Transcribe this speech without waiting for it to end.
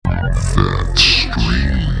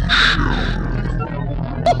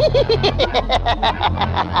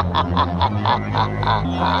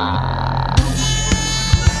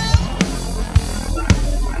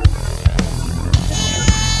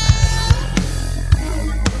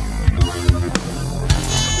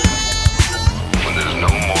there's no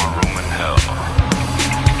more room in hell,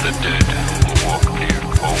 the dead will walk near.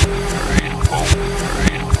 Quote, read, quote,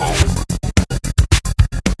 read, quote.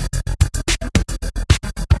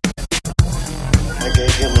 I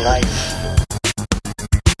gave him life.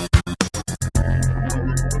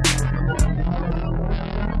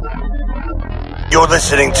 You're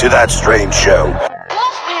listening to That Strange Show.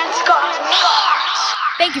 Wolfman's got bars.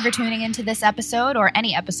 Thank you for tuning into this episode, or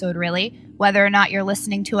any episode really, whether or not you're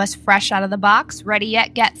listening to us fresh out of the box, ready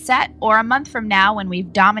yet, get set, or a month from now when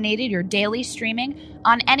we've dominated your daily streaming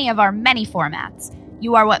on any of our many formats.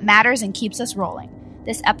 You are what matters and keeps us rolling.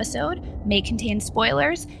 This episode may contain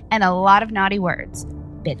spoilers and a lot of naughty words.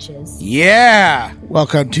 Bitches. Yeah!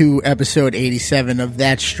 Welcome to episode 87 of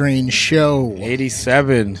That Strange Show.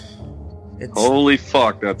 87. Holy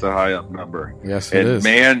fuck, that's a high up number. Yes, it is.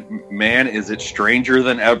 Man, is it stranger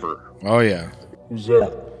than ever. Oh, yeah. Who's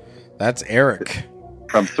that? That's Eric.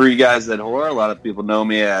 From Three Guys That Horror, a lot of people know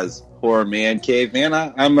me as Horror Man Cave. Man,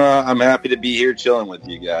 I'm happy to be here chilling with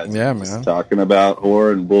you guys. Yeah, Just man. talking about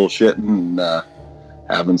horror and bullshitting and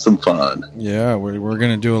having some fun. Yeah, we're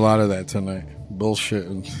going to do a lot of that tonight.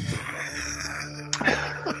 Bullshitting.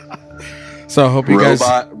 So I hope you guys...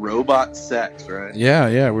 Robot sex, right?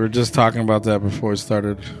 Yeah, we were just talking about that before we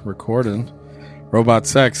started recording. Robot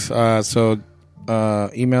sex. So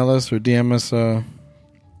email us or DM us.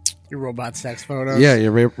 Your robot sex photos? Yeah,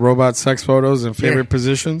 your robot sex photos and favorite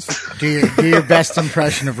positions. Do your best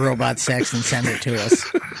impression of robot sex and send it to us.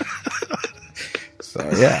 So,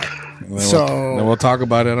 yeah. And then we'll talk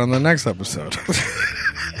about it on the next episode.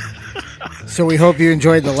 So we hope you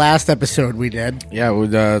enjoyed the last episode we did. Yeah,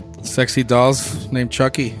 with sexy dolls named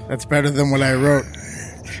Chucky. That's better than what I wrote.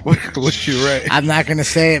 What you write? I'm not going to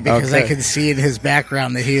say it because Okay. I can see in his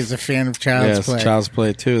background that he is a fan of Child's Play. Child's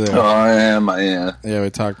Play 2 there. Oh, I am. Yeah, we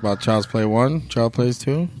talked about Child's Play 1, Child's Play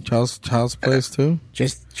 2, Child's Play 2.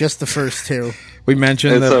 Just the first two. We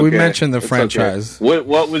mentioned It's okay. we mentioned the It's franchise. okay.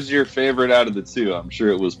 What was your favorite out of the two? I'm sure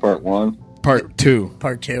it was part one. Part 2.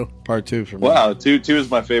 Part 2. Part 2 for me. Wow, two is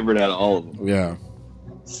my favorite out of all of them. Yeah.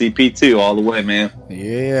 CP2 all the way, man.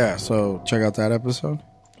 Yeah, so check out that episode.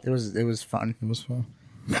 It was fun. It was fun.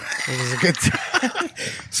 It was a good time.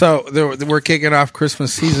 So we're kicking off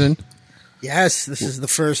Christmas season. Yes, this is the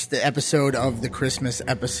first episode of the Christmas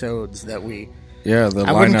episodes that we... Yeah, the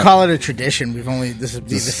I wouldn't lineup. call it a tradition. This would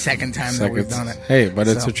be the second time that we've done it. Hey, but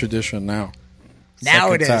it's So- a tradition now. Now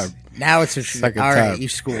Second it is. time. Now it's a tradition. Second All right, time. you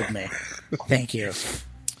schooled me. Thank you.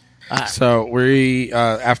 So we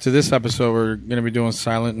after this episode, we're going to be doing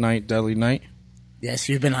Silent Night, Deadly Night. Yes,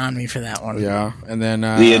 you've been on me for that one. Yeah, and then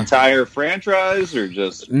The entire franchise, or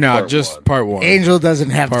just no, part just one? Part 1. Angel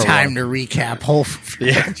doesn't have Part time one. to recap whole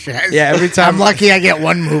franchise. Yeah, every time- I'm lucky I get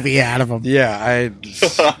one movie out of them. Yeah,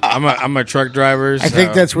 I'm a truck driver. I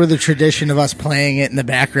think that's where the tradition of us playing it in the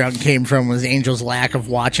background came from, was Angel's lack of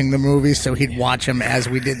watching the movies, so he'd watch them as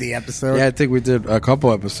we did the episode. Yeah, I think we did a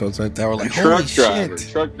couple episodes that were like Truck holy driver.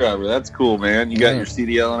 shit. Truck driver. That's cool, man. You got Yeah. your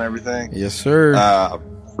CDL and everything. Yes, sir.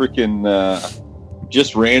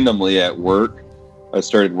 Just randomly at work, I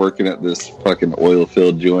started working at this fucking oil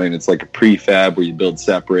field joint. It's like a prefab where you build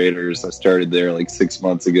separators. I started there like 6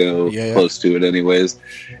 months ago, Yeah. close to it anyways.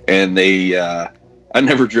 And I've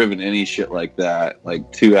never driven any shit like that, like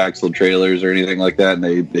 2-axle trailers or anything like that. And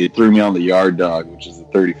they threw me on the Yard Dog, which is a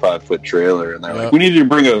 35-foot trailer. And they're Yep. like, we need you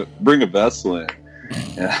to bring a vessel in.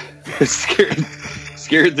 Yeah. It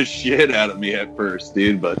scared the shit out of me at first,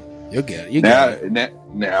 dude. But You'll get it. You got it.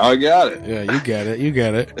 now I got it. Yeah, you get it. You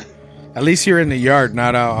get it. At least you're in the yard,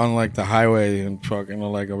 not out on like the highway and fucking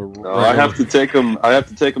like a. No, I have to take them. I have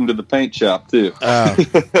to take them to the paint shop too.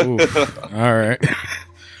 All right.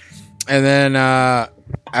 And then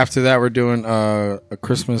after that, we're doing a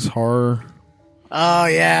Christmas horror. Oh,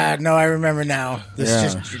 yeah. No, I remember now. Yeah.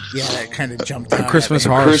 That kind of jumped out. Christmas at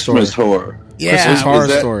me. horror Christmas story. horror. Yeah. Christmas horror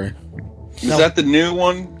that- story Is that the new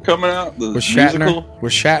one coming out? The with Shatner. musical?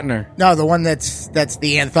 With Shatner. No, the one that's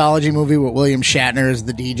the anthology movie with William Shatner as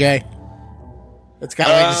the DJ. It's got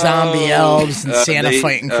like zombie elves and Santa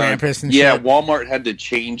fighting Krampus and yeah, shit. Walmart had to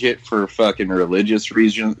change it for fucking religious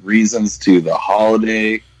reasons to the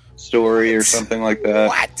holiday story or something like that.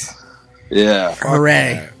 What? Yeah.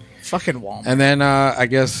 Hooray. Fucking Walmart. And then I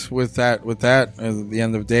guess with that, the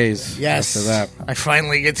end of days. Yes. After that, I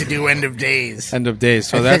finally get to do End of Days. end of days.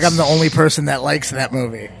 So I that's think I'm the only person that likes that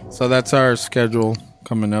movie. So that's our schedule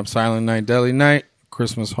coming up: Silent Night, Deadly Night,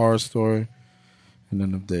 Christmas Horror Story, And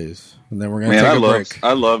End of Days. And then we're going to Man, take a break.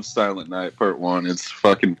 I love Silent Night Part 1. It's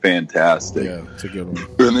fucking fantastic. Yeah, it's a good one.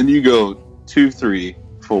 And then you go 2, 3,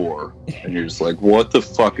 4, and you're just like, what the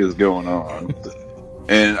fuck is going on?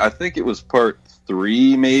 And I think it was Part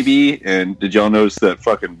 3, maybe. And did y'all notice that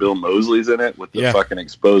fucking Bill Moseley's in it with the fucking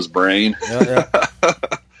exposed brain? Yeah.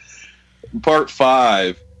 Part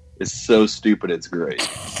 5 is so stupid, it's great.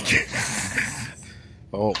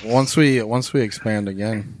 Well, once we expand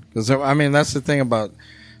again, because I mean that's the thing about,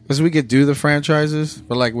 because we could do the franchises,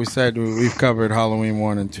 but like we said, we've covered Halloween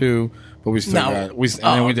 1 and 2, but we still and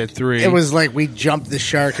then we did 3. It was like we jumped the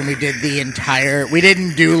shark and we did the entire. We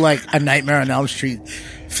didn't do like a Nightmare on Elm Street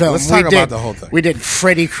film. Let's talk about the whole thing. We did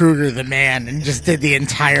Freddy Krueger the Man and just did the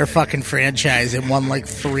entire fucking franchise in one like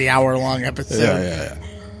 3-hour long episode. Yeah.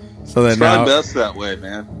 So then It's probably best that way,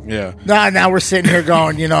 man. Yeah. Now we're sitting here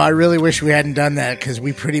going, I really wish we hadn't done that because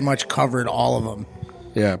we pretty much covered all of them.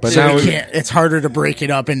 Yeah, but So now we can't. It's harder to break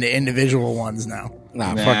it up into individual ones now.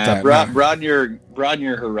 Fuck that. Broaden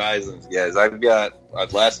your horizons, guys. I've got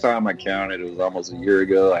last time I counted, it was almost a year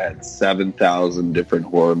ago. I had 7,000 different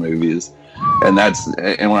horror movies, and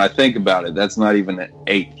when I think about it, that's not even an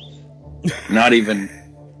eighth, not even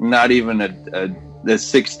the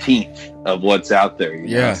 16th of what's out there.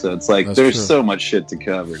 You know? So it's like there's so much shit to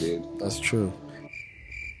cover, dude. That's true.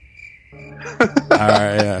 All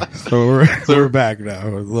right, yeah. So we're back now.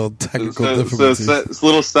 With a little technical difficulties. So,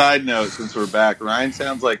 little side note, since we're back, Ryan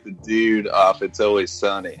sounds like the dude off It's Always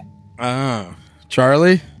Sunny.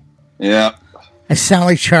 Charlie? Yeah. I sound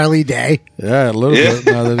like Charlie Day. Yeah, a little bit.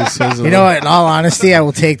 Now that he says it. You know what? In all honesty, I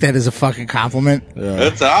will take that as a fucking compliment. Yeah.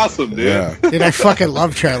 That's awesome, dude. Yeah. Dude, I fucking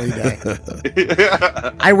love Charlie Day.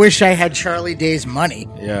 I wish I had Charlie Day's money.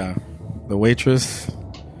 Yeah. The waitress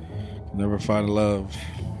never find love.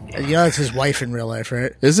 That's his wife in real life,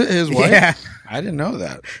 right? Is it his wife? Yeah. I didn't know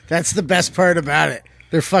that. That's the best part about it.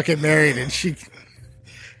 They're fucking married, and she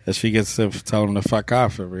gets to tell him to fuck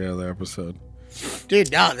off every other episode.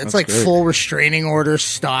 Dude, no, that's like great. full restraining order,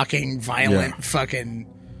 stalking, violent, fucking.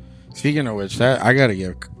 Speaking of which, I got to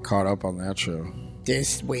get caught up on that show.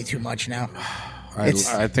 There's way too much now. I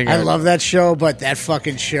love that show, but that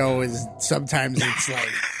fucking show is sometimes it's like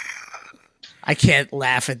I can't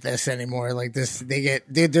laugh at this anymore. Like this,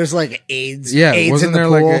 there's like AIDS. Yeah, AIDS wasn't in the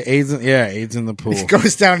there pool. like AIDS in the pool? He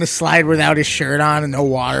goes down the slide without his shirt on and no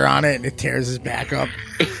water on it, and it tears his back up.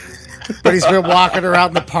 But he's been walking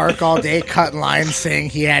around the park all day, cutting lines, saying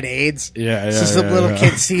he had AIDS. Yeah. So some little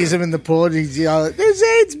kid sees him in the pool, and he's yelling, "There's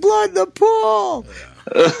AIDS blood in the pool!"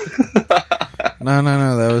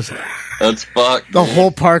 No. That's fucked. The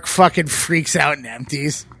whole park fucking freaks out and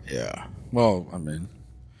empties. Yeah. Well, I mean,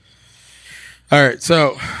 all right.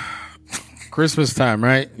 So Christmas time,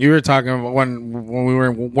 right? You were talking about when we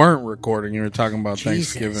weren't recording. You were talking about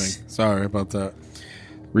Jesus. Thanksgiving. Sorry about that.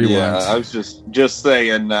 Rewind. Yeah, I was just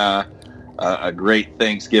saying. A great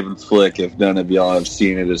Thanksgiving flick, if none of y'all have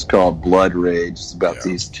seen it, is called Blood Rage. It's about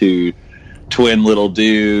these two twin little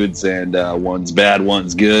dudes, and one's bad,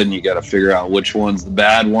 one's good, and you got to figure out which one's the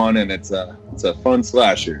bad one. And it's a fun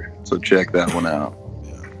slasher, so check that one out.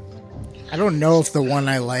 I don't know if the one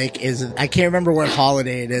I like is. I can't remember what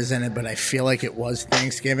holiday it is in it, but I feel like it was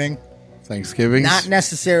Thanksgiving. Thanksgiving. Not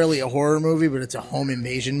necessarily a horror movie, but it's a home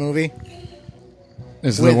invasion movie.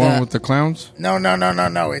 Is it the one with the clowns? No.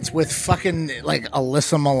 It's with fucking like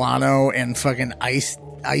Alyssa Milano and fucking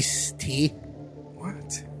Ice-T.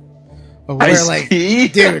 What? Ice-T?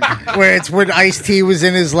 Dude, where it's when Ice-T was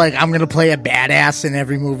in his like I'm gonna play a badass in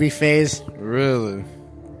every movie phase. Really?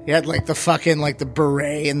 He had like the fucking like the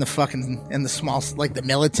beret and the fucking and the small like the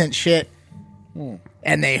militant shit.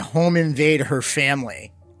 And they home invade her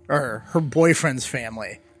family or her boyfriend's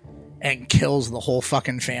family and kills the whole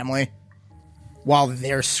fucking family. While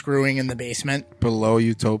they're screwing in the basement. Below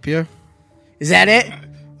Utopia? Is that it?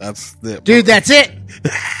 That's it. Dude, that's it.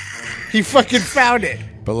 He fucking found it.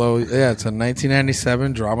 Below, yeah, it's a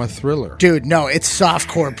 1997 drama thriller. Dude, no, it's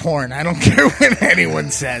softcore porn. I don't care what anyone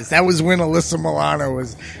says. That was when Alyssa Milano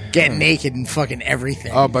was getting naked and fucking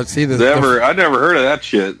everything. Oh, but see, I never heard of that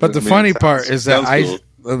shit. But the funny part is that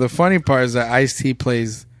Ice-T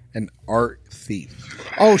plays an art thief.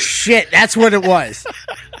 Oh shit, that's what it was.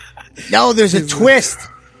 No, there's a twist.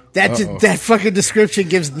 That fucking description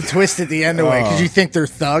gives the twist at the end away because you think they're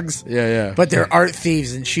thugs. Yeah. But they're art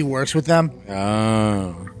thieves and she works with them.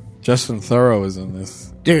 Oh. Justin Theroux is in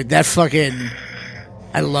this. Dude, that fucking...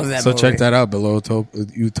 I love that movie. So check that out, Below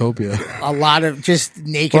Utopia. A lot of just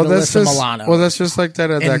naked Alyssa Milano. Well, that's just like that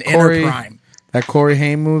that Corey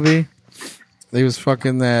Haim movie. He was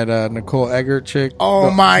fucking that Nicole Eggert chick. Oh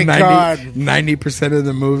my God. 90% of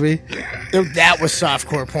the movie. That was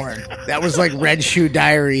softcore porn. That was like Red Shoe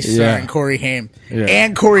Diaries starring Corey Haim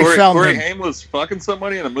and Corey Feldman. Corey Haim was fucking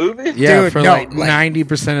somebody in a movie? Yeah, Dude, for no, like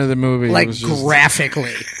 90% of the movie. Like it was just,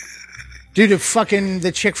 graphically. Dude,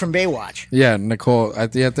 the chick from Baywatch. Yeah, Nicole. I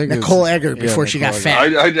think Nicole Eggert before she got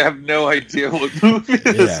fat. I have no idea what movie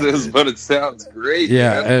this is, but it sounds great.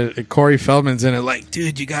 Yeah, man. Corey Feldman's in it. Like,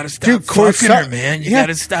 dude, you gotta stop Dude, Corey fucking her, man. You yeah.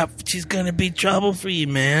 gotta stop. She's gonna be trouble for you,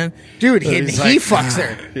 man. Dude, But he he's like, fucks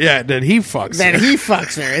her. Yeah, then he fucks Then her. he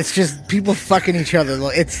fucks her. It's just people fucking each other.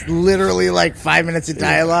 It's literally like 5 minutes of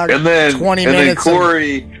dialogue, And then 20 and minutes.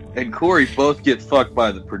 then Corey both get fucked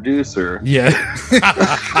by the producer. Yeah.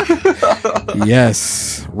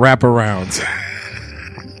 Yes. Wraparound.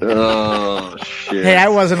 Oh shit! Hey, I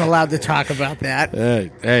wasn't allowed to talk about that.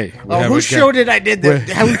 Hey. Oh, whose show did I did that?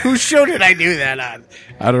 Whose show did I do that on?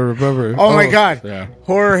 I don't remember. Oh my god! Yeah.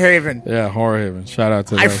 Horror Haven. Yeah, Horror Haven. Shout out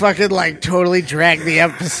to I them. fucking like totally dragged the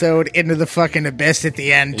episode into the fucking abyss at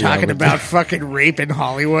the end, talking but- about fucking rape in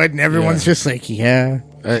Hollywood, and everyone's just like, yeah.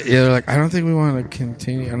 Yeah, they're like, I don't think we want to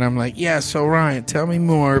continue. And I'm like, yeah, so Ryan, tell me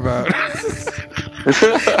more about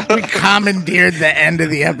We commandeered the end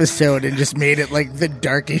of the episode and just made it like the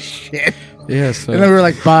darkest shit. Yeah, so. And then we were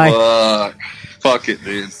like, bye. Fuck it,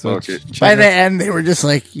 dude. Fuck it. By the end, they were just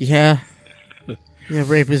like, yeah,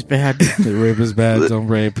 rape is bad. Rape is bad. Don't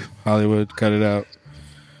rape. Hollywood, cut it out.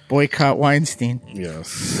 Boycott Weinstein.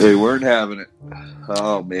 Yes. They weren't having it.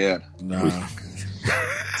 Oh man. Nah.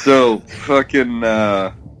 So fucking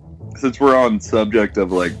since we're on subject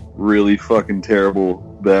of like really fucking terrible,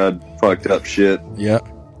 bad, fucked up shit. Yeah.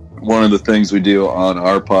 One of the things we do on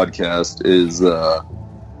our podcast is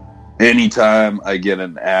anytime I get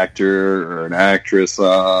an actor or an actress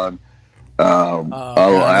on, I'll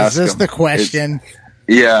ask Is this them. the question?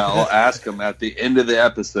 Yeah, I'll ask them at the end of the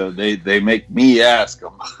episode. They make me ask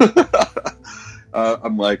them.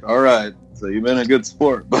 I'm like, all right, so you've been a good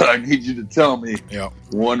sport, but I need you to tell me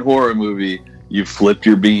one horror movie you flipped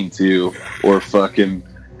your bean to or fucking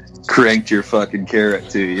cranked your fucking carrot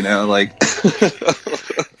to, you know, like.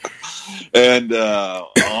 And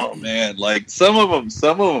oh man, like some of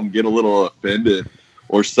them get a little offended,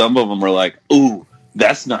 or some of them are like, "Ooh,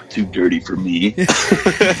 that's not too dirty for me."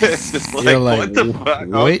 It's just like, what the fuck?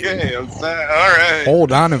 Wait. Okay, I'm sorry. All right.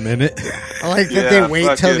 Hold on a minute. I like that they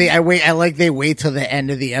wait till they wait till the end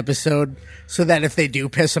of the episode so that if they do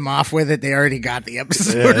piss them off with it, they already got the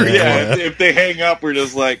episode. Yeah, if they hang up, we're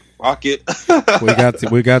just like, fuck it.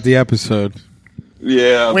 we got the episode.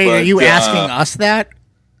 Yeah. Wait, are you asking us that?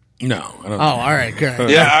 No, I don't. Oh, all right,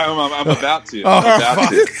 good. Yeah, I'm about to. I'm about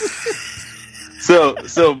to.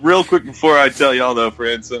 So real quick before I tell y'all though, for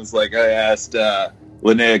instance, like I asked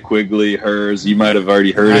Linnea Quigley hers. You might have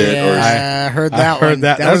already heard it. Or I heard that I heard one.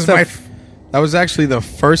 that. That was my. That was actually the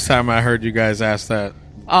first time I heard you guys ask that.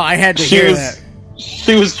 Oh, I had to hear that.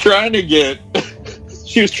 She was trying to get.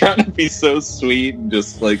 She was trying to be so sweet and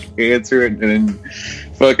just like answer it and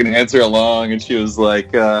fucking answer along, and she was like,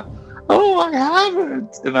 "Oh, I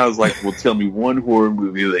haven't." And I was like, "Well, tell me one horror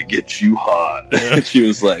movie that gets you hot." Yeah. And she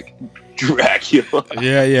was like, "Dracula."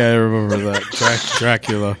 Yeah, I remember that.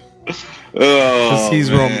 Dracula. Oh, he's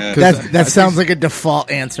man. That sounds like a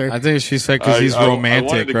default answer. I think she said because he's I romantic,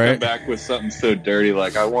 wanted to right? come back with something so dirty,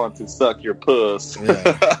 like I want to suck your puss.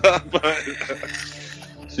 Yeah. But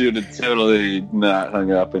she would have totally not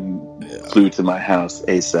hung up and flew to my house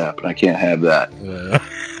ASAP, and I can't have that. Yeah.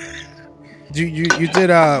 You did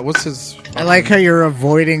what's his? I like how you're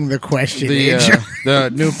avoiding the question.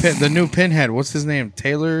 The new Pinhead. What's his name?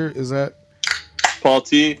 Taylor? Is that Paul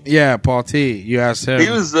T? Yeah, Paul T. You asked him. He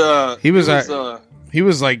was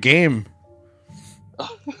like game.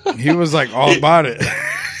 He was like all about it.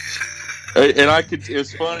 And I could.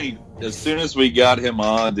 It's funny. As soon as we got him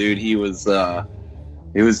on, dude, he was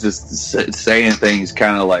just saying things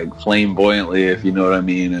kind of like flamboyantly, if you know what I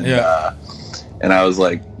mean. And, and I was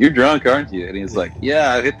like, "You're drunk, aren't you?" And he's like,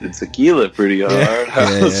 "Yeah, I hit the tequila pretty hard."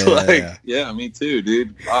 I was like, "Yeah, me too,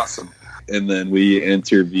 dude. Awesome." And then we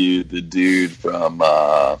interviewed the dude from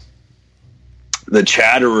the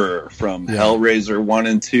Chatterer from Hellraiser 1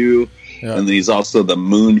 and 2. Yeah. And then he's also the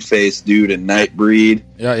moon-faced dude in Nightbreed.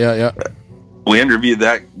 Yeah. We interviewed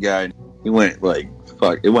that guy. He went like,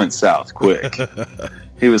 fuck, it went south quick.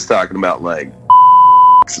 He was talking about like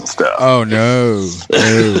and stuff. Oh no.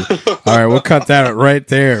 All right, we'll cut that right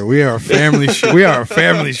there. We are a family we are a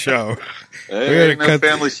family show. Hey, ain't no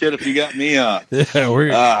family shit if you got me on. Yeah,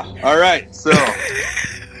 we're all right, so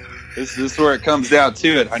this is where it comes down to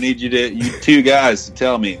it. I need you two guys to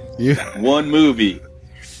tell me one movie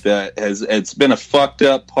that it's been a fucked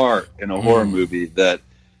up part in a horror movie that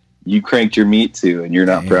you cranked your meat to and you're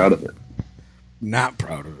not proud of it. Not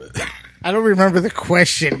proud of it. I don't remember the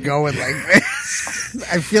question going like this.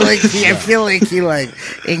 I feel like he like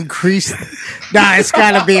increased. Nah, it's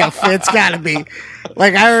gotta be it's gotta be.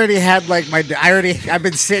 Like I already had like I've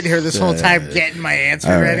been sitting here this whole time getting my answer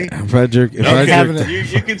ready. Frederick, you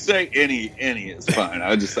can say any is fine.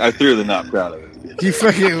 I threw the not proud of it. You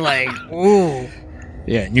fucking like, ooh.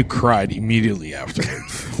 Yeah, and you cried immediately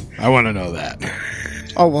afterwards. I want to know that.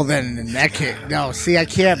 Oh, well then in that case, no, see I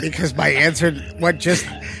can't because my answer,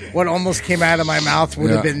 what almost came out of my mouth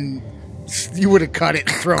would have been, you would have cut it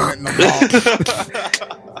and thrown it in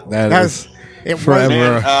the ball. That's it forever.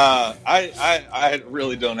 Man, I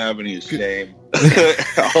really don't have any shame.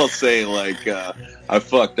 I'll say like I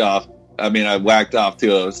fucked off. I mean, I whacked off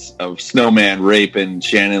to a snowman raping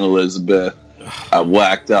Shannon Elizabeth. I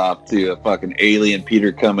whacked off to a fucking alien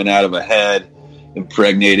Peter coming out of a head,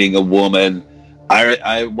 impregnating a woman.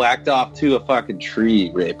 I whacked off to a fucking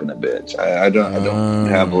tree raping a bitch. I don't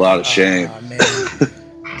have a lot of shame.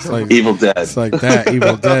 It's like Evil Dead. It's like that.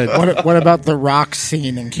 Evil Dead. What about the rock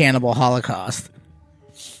scene in Cannibal Holocaust?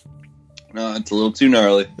 No, it's a little too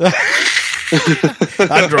gnarly. I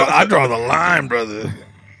draw the line, brother.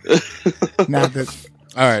 Not that.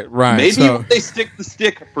 All right, Ryan. Maybe if they stick the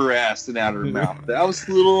stick up her ass and out of her mouth. That was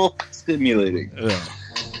a little stimulating. Yeah.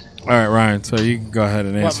 All right, Ryan. So you can go ahead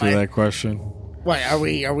and answer that question. What are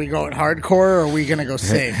we going hardcore or are we gonna go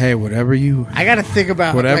safe? Hey, whatever you. I got to think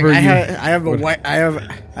about whatever like, you. I have a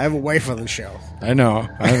wife on the show. I know.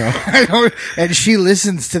 And she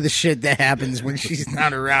listens to the shit that happens when she's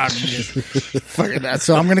not around. And just fucking that.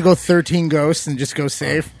 So I'm gonna go 13 ghosts and just go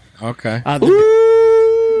safe. Okay.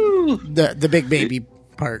 The big baby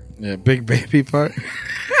part. Yeah, big baby part.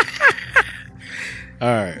 All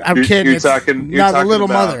right. I'm kidding. You're talking the little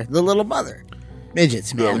about... mother. The little mother.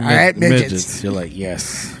 Midgets, man. All right, midgets. You're like,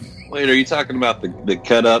 yes. Wait, are you talking about the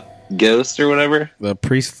cut up ghost or whatever? The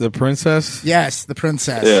princess? Yes, the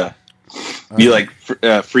princess. Yeah. You like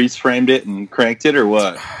freeze framed it and cranked it or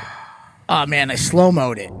what? Oh man, I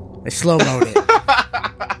slow-moed it.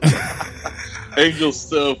 Angel's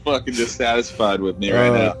so fucking dissatisfied with me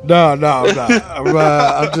right now. No, I'm not.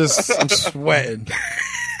 I'm sweating.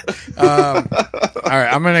 All right,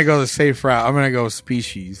 I'm gonna go the safe route. I'm gonna go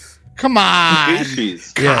species. Come on.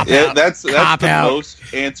 Species. Yeah, that's the most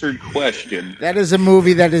answered question. That is a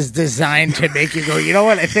movie that is designed to make you go, you know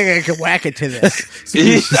what? I think I can whack it to this.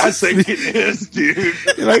 I think it is, dude.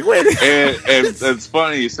 You're like, wait. And it's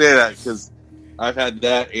funny you say that because I've had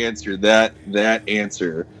that answer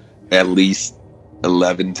at least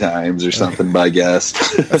 11 times or something by guess.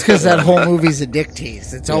 That's because that whole movie's a dick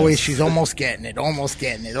tease. It's always she's almost getting it. Then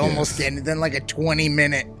like a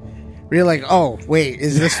 20-minute. You're like, oh wait,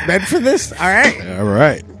 is this meant for this? All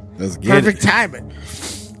right, let's get perfect timing.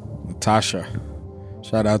 Natasha,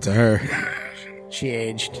 shout out to her. She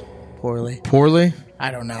aged poorly. Poorly?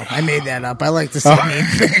 I don't know. I made that up. I like to say mean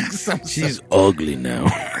things. She's ugly now.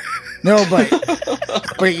 No, but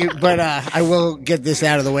I will get this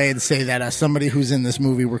out of the way and say that somebody who's in this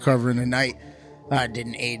movie we're covering tonight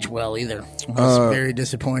didn't age well either. I was very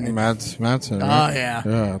disappointed. Madsen. Right? Oh yeah.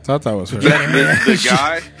 Yeah, I thought that was her. The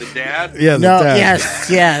guy, the dad. Yeah, the dad. Yes,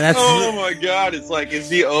 yeah. That's. Oh my god! It's like, is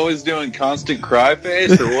he always doing constant cry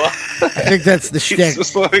face or what? I think that's the shtick. It's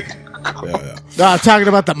just like. Yeah. No, I'm talking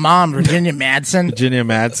about the mom, Virginia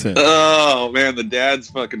Madsen. Oh man, the dad's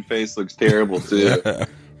fucking face looks terrible too.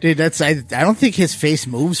 Dude, I don't think his face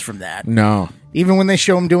moves from that. No. Even when they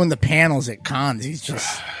show him doing the panels at cons, he's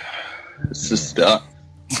just. It's just stuck.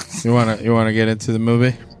 You wanna get into the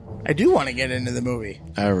movie? I do want to get into the movie.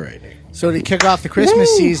 All right. So to kick off the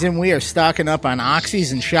Christmas season, we are stocking up on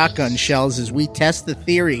oxys and shotgun shells as we test the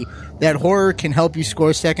theory that horror can help you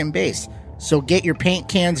score second base. So get your paint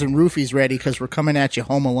cans and roofies ready because we're coming at you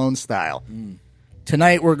Home Alone style.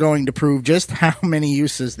 Tonight we're going to prove just how many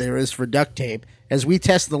uses there is for duct tape as we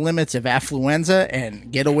test the limits of affluenza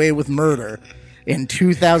and get away with murder in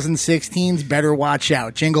 2016's Better Watch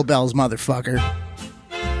Out. Jingle bells, motherfucker.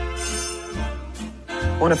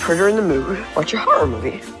 Want to put her in the mood? Watch a horror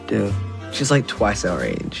movie. Dude, she's like twice our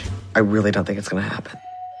age. I really don't think it's gonna happen.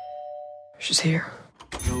 She's here.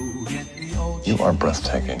 You are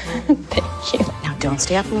breathtaking. Thank you. Now don't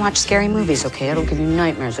stay up and watch scary movies, okay? It'll give you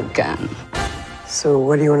nightmares again. So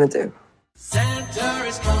what do you want to do?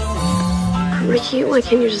 Ricky, why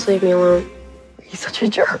can't you just leave me alone? He's such a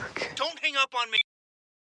jerk. Don't hang up on me.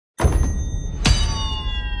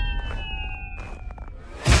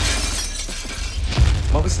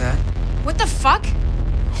 What was that? What the fuck?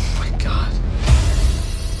 Oh my god.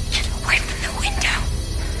 Get away from the window.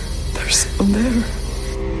 There's someone there.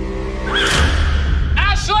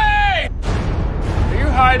 Ashley! Are you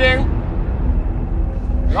hiding?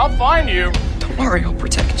 I'll find you. Don't worry, I'll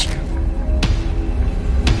protect you.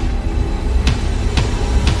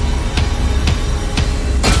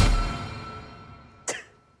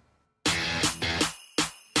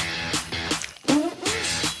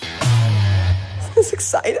 Isn't this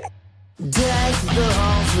exciting? Deck the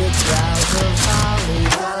halls with clouds of holly.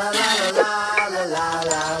 La la la la la la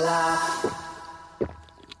la la.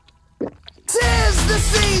 'Tis the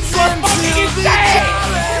season to be jolly.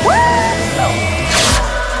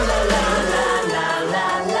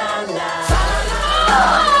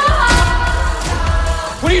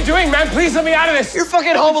 What are you doing, man? Please let me out of this. You're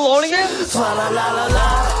fucking home alone again?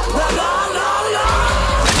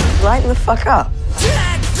 Lighten the fuck up.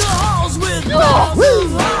 Deck the halls with clouds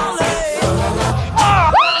of holly.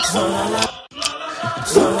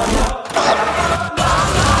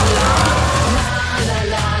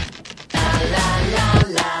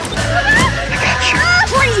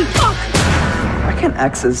 Crazy fuck! Why can't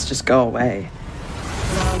exes just go away?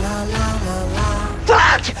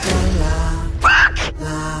 Fuck! Fuck!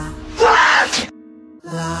 Fuck!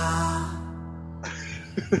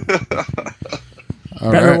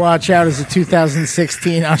 Better Watch Out is a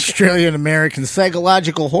 2016 Australian-American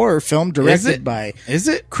psychological horror film directed by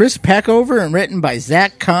Chris Peckover and written by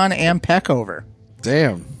Zach Kahn and Peckover.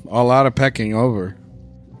 Damn, a lot of pecking over.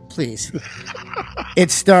 Please.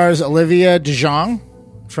 It stars Olivia DeJonge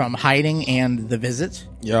from Hiding and The Visit.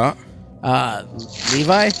 Yeah.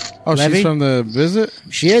 Levi. Oh, Levy? she's from The Visit?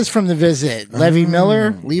 She is from The Visit. Levi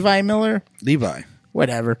Miller. Levi.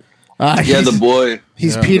 Whatever. Yeah, the boy.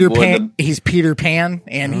 He's Yeah. Peter The boy Pan. He's Peter Pan,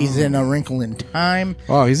 and he's in A Wrinkle in Time.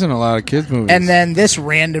 Oh, he's in a lot of kids' movies. And then this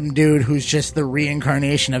random dude who's just the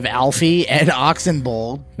reincarnation of Alfie, Ed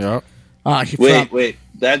Oxenbould. Yep. Wait.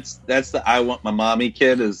 That's the I Want My Mommy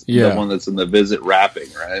kid is Yeah. the one that's in The Visit rapping,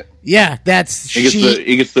 right? Yeah, that's He gets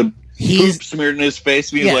the he's- poop smeared in his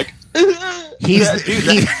face, and he's Yeah. like,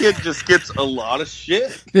 that kid just gets a lot of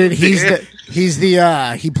shit. Dude, he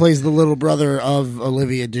plays the little brother of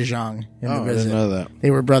Olivia DeJonge in The Oh, I Visit. didn't know that.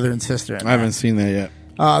 They were brother and sister. I haven't seen that yet.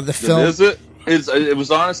 The film. The Visit it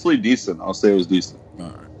was honestly decent. I'll say it was decent.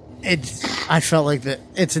 I felt like that.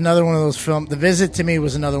 It's another one of those films. The Visit to me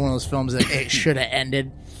was another one of those films that it should have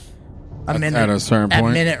ended a a certain point. A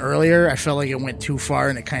minute earlier. I felt like it went too far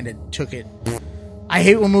and it kind of took it. I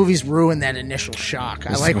hate when movies ruin that initial shock.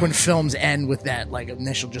 I like when films end with that like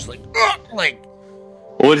initial, just like.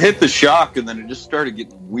 Well, it hit the shock, and then it just started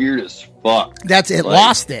getting weird as fuck. That's it.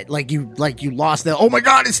 Lost it. Like you lost that. Oh my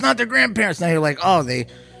god, it's not their grandparents. Now you're like,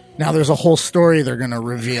 now there's a whole story they're gonna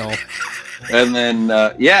reveal. And then,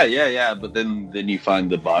 but then you find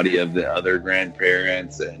the body of the other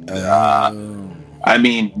grandparents, and I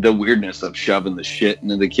mean, the weirdness of shoving the shit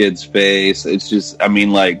into the kid's face. It's just, I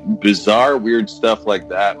mean, like, bizarre, weird stuff like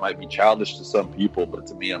that might be childish to some people, but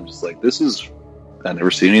to me, I'm just like, I've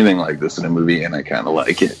never seen anything like this in a movie, and I kind of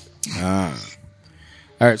like it. All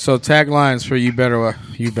right, so taglines for You Better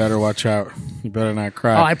Watch Out. You better not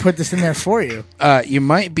cry. Oh, I put this in there for you. You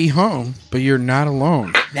might be home, but you're not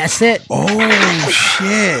alone. That's it. Oh,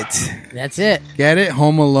 shit. That's it. Get it?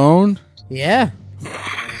 Home Alone? Yeah.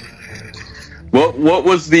 What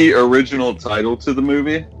was the original title to the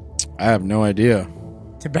movie? I have no idea.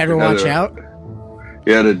 To Better Watch Out?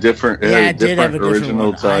 It had a different, it had a different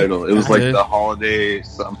original one. title. It was like The Holiday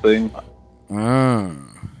something.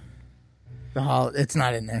 It's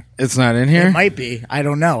not in there. It's not in here? It might be. I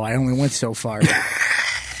don't know. I only went so far.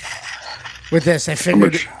 With this, I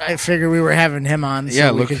figured we were having him on,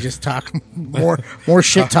 so we could just talk more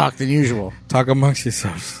shit talk than usual. Talk amongst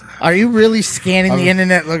yourselves. Are you really scanning the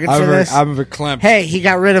internet looking for this? I'm verklempt. Hey, he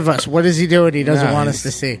got rid of us. What is he doing? He doesn't want us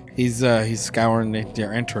to see. He's scouring their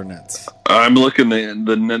internets. I'm looking at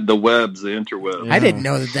the webs, the interwebs. I didn't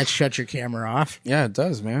know that shut your camera off. Yeah, it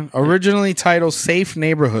does, man. Originally titled Safe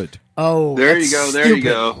Neighborhood. Oh, there you go. There you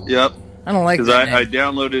go. Yep. I don't like that. Because I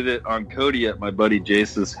downloaded it on Kodi at my buddy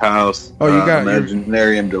Jace's house. Oh, you got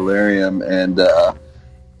Imaginarium Delirium, and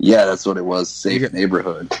yeah, that's what it was. Safe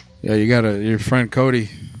Neighborhood. Yeah, you got your friend Kodi.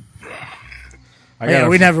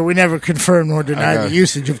 We never confirmed nor denied the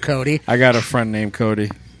usage of Kodi. I got a friend named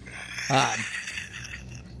Kodi.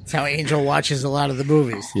 That's how Angel watches a lot of the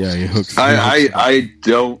movies. Yeah, he hooks. I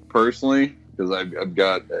don't personally, because I've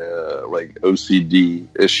got like OCD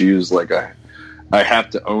issues. Like I have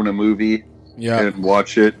to own a movie and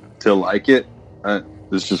watch it to like it.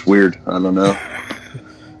 It's just weird. I don't know.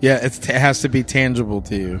 Yeah, it has to be tangible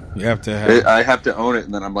to you. You have to have I have to own it,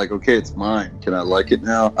 and then I'm like, okay, it's mine. Can I like it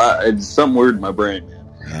now? It's something weird in my brain,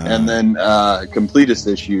 man. And then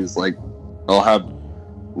completist issues, like I'll have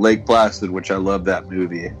Lake Placid, which I love that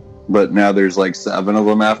movie, but now there's like 7 of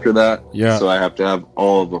them after that. Yeah. So I have to have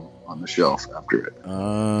all of them on the shelf after it.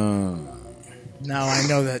 No, I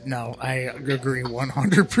know that. No, I agree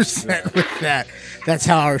 100% with that. That's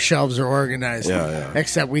how our shelves are organized. Yeah.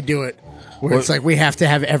 Except we do it where it's like we have to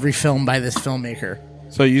have every film by this filmmaker.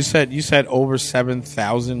 So you said over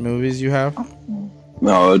 7,000 movies you have?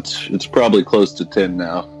 No, it's probably close to 10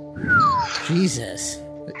 now. Jesus.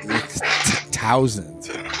 Thousands.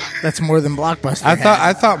 That's more than Blockbuster.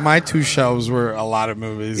 I thought my 2 shelves were a lot of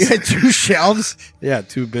movies. You had 2 shelves? Yeah,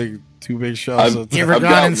 two big shelves. You ever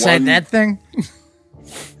gone inside that thing?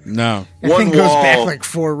 No. That thing goes back like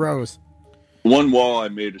 4 rows. One wall I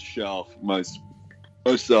made a shelf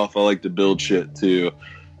myself. I like to build shit too.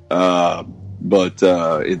 But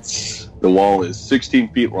the wall is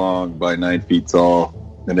 16 feet long by 9 feet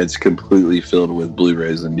tall, and it's completely filled with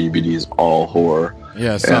Blu-rays and DVDs, all horror.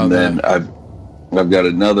 Yeah, and then I've got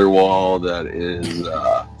another wall that is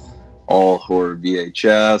all horror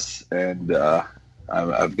VHS, and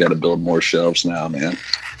I've got to build more shelves now, man.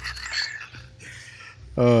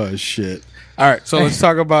 Oh shit! All right, so let's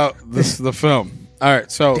talk about the film. All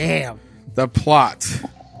right, so the plot.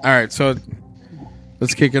 All right, so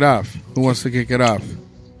let's kick it off. Who wants to kick it off?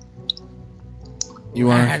 You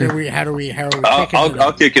want? How do we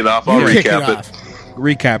I'll kick it off. I'll recap it.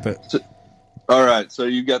 Recap it. So, all right, so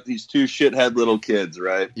you got these 2 shithead little kids,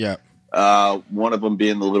 right? Yeah. One of them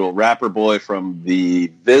being the little rapper boy from The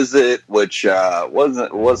Visit, which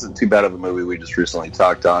wasn't too bad of a movie. We just recently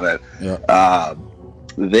talked on it. Yeah.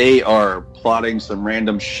 They are plotting some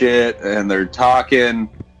random shit, and they're talking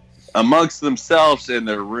amongst themselves in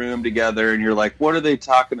their room together, and you're like, what are they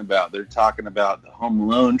talking about? They're talking about the Home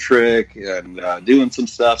Alone trick and doing some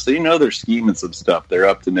stuff. So you know they're scheming some stuff. They're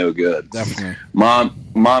up to no good. Definitely.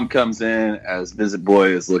 Mom comes in as Visit Boy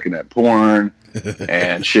is looking at porn,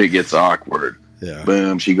 and shit gets awkward. Yeah.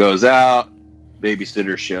 Boom, she goes out,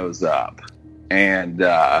 babysitter shows up. And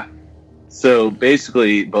so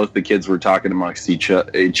basically both the kids were talking amongst each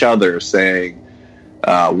other, saying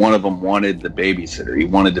one of them wanted the babysitter. He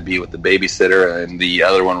wanted to be with the babysitter, and the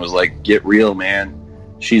other one was like, get real, man.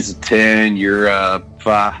 She's a 10, you're a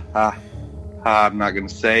 5. I'm not going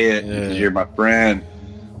to say it because you're my friend.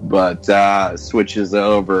 But switches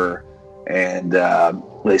over, and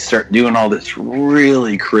they start doing all this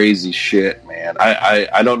really crazy shit, man.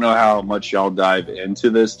 I don't know how much y'all dive into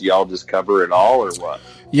this. Do y'all just cover it all or what?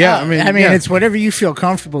 Yeah, I mean, it's whatever you feel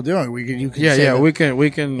comfortable doing. You can say that. we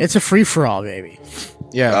can. It's a free for all, baby.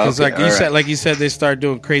 Yeah, because like you said, they start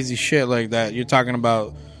doing crazy shit like that. You're talking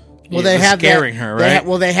about. Well, they have scaring her, right?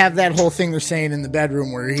 They have that whole thing they're saying in the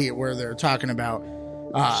bedroom where they're talking about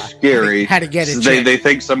scary. How to get it? They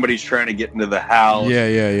think somebody's trying to get into the house.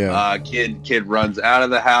 Yeah. Kid runs out of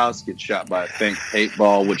the house, gets shot by a pink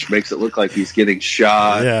paintball, which makes it look like he's getting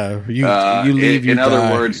shot. Yeah, you leave. In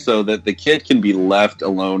other words, so that the kid can be left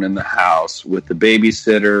alone in the house with the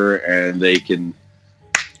babysitter, and they can.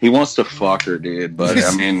 He wants to fuck her, dude, but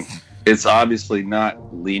I mean, it's obviously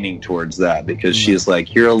not leaning towards that because she's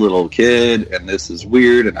like, "You're a little kid, and this is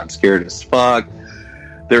weird, and I'm scared as fuck."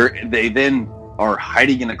 They then are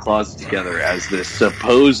hiding in a closet together as this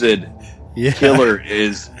supposed killer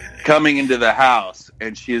is coming into the house,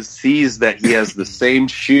 and she sees that he has the same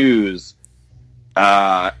shoes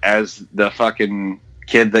as the fucking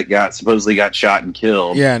kid that supposedly got shot and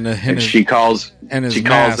killed. Yeah, and she calls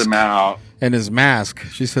him out. And his mask.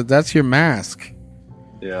 She said, "That's your mask."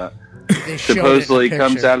 Yeah. Supposedly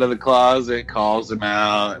comes out of the closet, calls him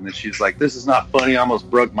out, and then she's like, "This is not funny. I almost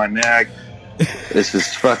broke my neck. This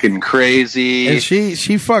is fucking crazy." And she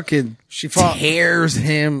tears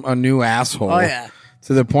him a new asshole. Oh yeah.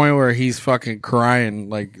 To the point where he's fucking crying,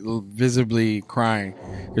 like visibly crying,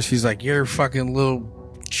 because she's like, "You're a fucking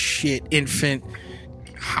little shit infant.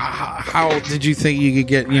 How did you think you could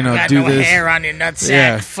get do no this? Hair on your nutsack,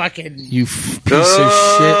 Yeah. fucking You piece of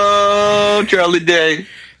shit." Oh, Charlie Day.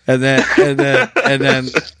 And then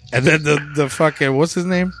the fucking what's his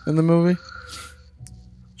name in the movie?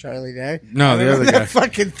 Charlie Day. No, the other guy. That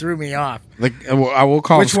fucking threw me off. Like I will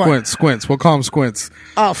call him Which one? Squints. We'll call him Squints.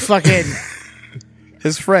 Oh, fucking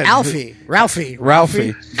His friend,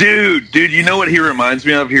 Ralphie. Dude, you know what he reminds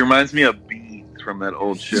me of? He reminds me of Beans from that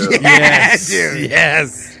old show. Yes, dude.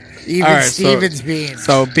 Yes. Even All right, Steven's Beans.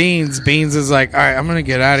 So Beans is like, "All right, I'm gonna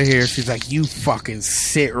get out of here." She's like, "You fucking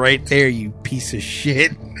sit right there, you piece of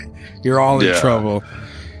shit. You're all in trouble."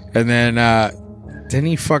 And then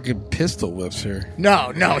he fucking pistol whips her.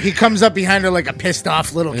 No, he comes up behind her like a pissed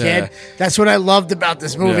off little kid. That's what I loved about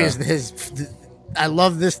this movie. Yeah. I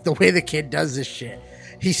love the way the kid does this shit.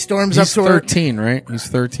 he storms up He's to her. 13, right? He's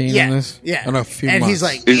 13 Yeah, in this? yeah. In a few and months.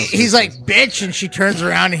 he's like, bitch, and she turns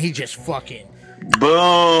around and he just fucking.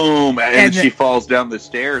 Boom! And And she falls down the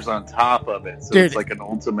stairs on top of it. So Dude. it's like an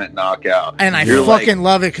ultimate knockout. And I You're fucking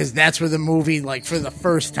love it because that's where the movie, like, for the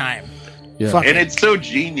first time. Yeah. Fucking- And it's so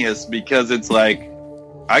genius because it's like,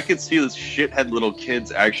 I could see this shithead little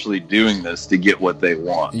kids actually doing this to get what they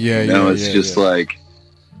want. Yeah, you know, yeah, it's yeah, just yeah. like,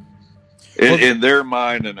 in their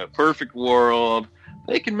mind, in a perfect world,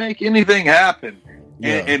 they can make anything happen.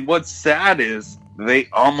 Yeah. And what's sad is they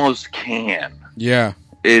almost can. Yeah.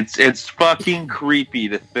 It's fucking creepy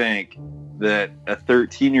to think that a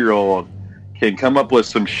 13-year-old can come up with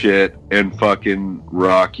some shit and fucking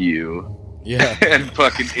rock you. Yeah. And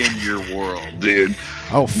fucking end your world, dude.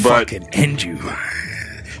 Oh, But fucking end you.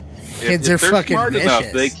 Kids if are they're fucking smart enough,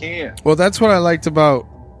 vicious. they can. Well, that's what I liked about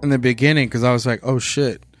in the beginning because I was like, oh,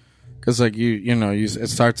 shit. Because, like, it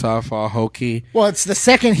starts off all hokey. Well, it's the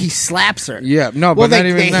second he slaps her. Yeah, no, Well, but not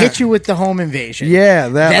even they that. hit you with the home invasion. Yeah,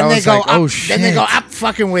 that. Then I they was go like, up. oh, shit. Then they go up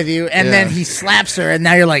fucking with you, and Yeah. then he slaps her, and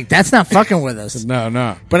now you're like, that's not fucking with us.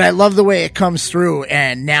 No. But I love the way it comes through,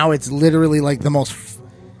 and now it's literally like the most,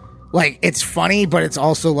 like, it's funny, but it's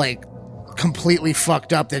also like completely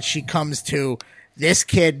fucked up that she comes to this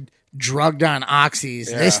kid drugged on oxys.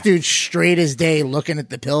 Yeah. This dude straight as day looking at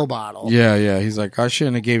the pill bottle. Yeah. He's like, I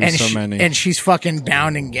shouldn't have gave you And, so she- many. and she's fucking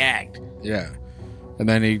bound and gagged. Yeah. And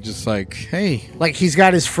then he just like, hey. Like he's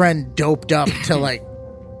got his friend doped up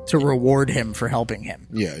to reward him for helping him.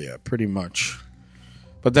 Yeah, pretty much.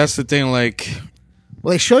 But that's the thing, like,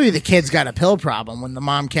 Well, they show you the kid's got a pill problem when the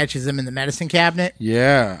mom catches him in the medicine cabinet.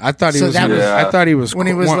 yeah, I thought he So was. that was- I thought he was. when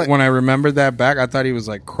he was like- when I remembered that back, I thought he was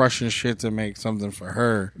like crushing shit to make something for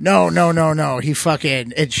her. No. He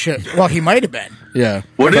fucking it should. Well, he might have been. Yeah.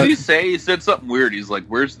 What did But- he say? He said something weird. He's like,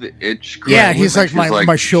 "Where's the itch?" cream?" Yeah, he's And like, she's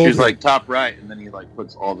my shoulder. She's like top right, and then he like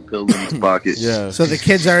puts all the pills in his pocket. Yeah. So the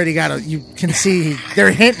kid's already got a. You can see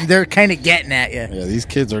they're hinting. They're kind of getting at you. Yeah, these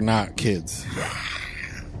kids are not kids.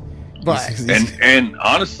 But And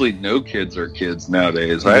honestly, no kids are kids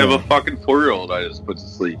nowadays. I have a fucking 4-year-old I just put to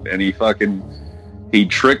sleep, and he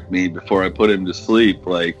tricked me before I put him to sleep.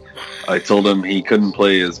 Like, I told him he couldn't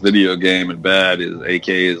play his video game in bed, his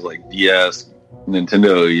AKA is like DS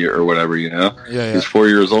Nintendo or whatever, you know? Yeah. He's 4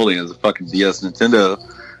 years old, he has a fucking DS Nintendo,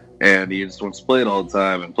 and he just wants to play it all the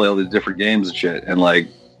time and play all these different games and shit. And like,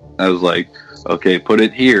 I was like, okay, put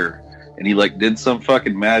it here. And he like did some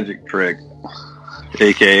fucking magic trick,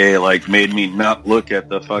 AKA like made me not look at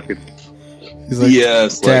the fucking He's like,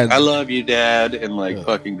 DS, Dad. like I love you, Dad, and like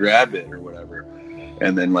fucking grabbed it or whatever,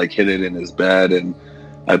 and then like hid it in his bed. And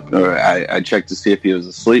I checked to see if he was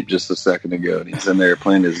asleep just a second ago, and he's in there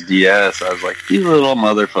playing his DS. I was like, you little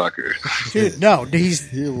motherfucker. dude, no, he's.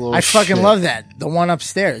 I fucking shit. love that. The one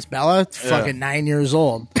upstairs, Bella, fucking 9 years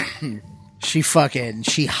old. She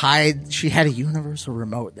had a universal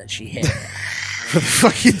remote that she hid for the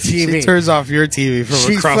fucking TV. She turns off your TV from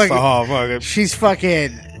She's across fucking- the hall. Fucking. She's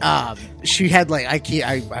fucking. She had like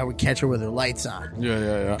I would catch her with her lights on.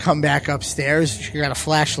 Yeah. Come back upstairs. She got a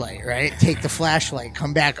flashlight, right? Take the flashlight.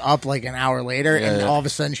 Come back up like an hour later, and Yeah. all of a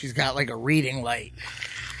sudden she's got like a reading light.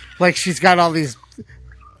 Like she's got all these.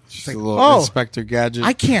 Just like, a little oh, Inspector Gadget.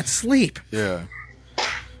 I can't sleep. Yeah.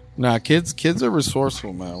 Nah, kids are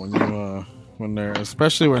resourceful, man.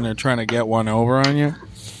 Especially when they're trying to get one over on you.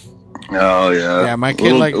 Oh yeah, Yeah, my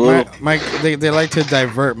kid they like to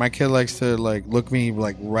divert. My kid likes to like look me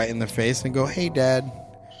like right in the face and go, "Hey, Dad."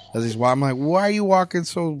 As he's walking, I'm like, "Why are you walking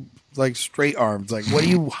so like straight arms? Like, what are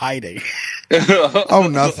you hiding?" Oh,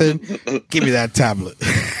 nothing. Give me that tablet.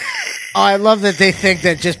 Oh, I love that they think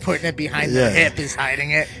that just putting it behind Yeah. the hip is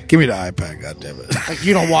hiding it. Give me the iPad, goddammit. Like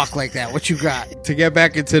you don't walk like that. What you got? To get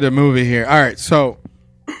back into the movie here. All right, so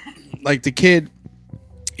like the kid,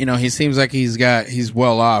 he seems like he's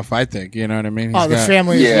well off, I think, you know what I mean? Oh, the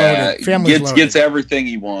family is loaded. Family's loaded. Gets everything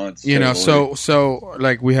he wants. Totally. So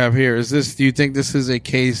like we have here, do you think this is a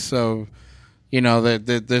case of,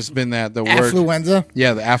 that there's been the word Affluenza?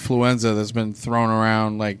 Yeah, the affluenza that's been thrown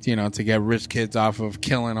around, like, to get rich kids off of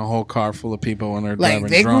killing a whole car full of people when they're Like driving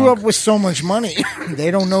they drunk. grew up with so much money, they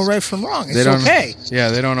don't know right from wrong. It's okay. Yeah,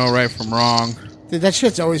 they don't know right from wrong. Dude, that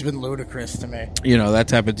shit's always been ludicrous to me. That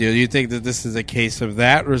type of deal. Do you think that this is a case of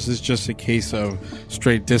that, or is this just a case of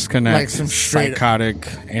straight disconnect, Like some straight- psychotic,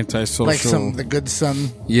 antisocial, Like the good son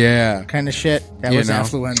yeah, kind of shit. That was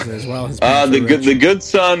affluenza as well. His the Good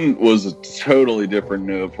Son was a totally different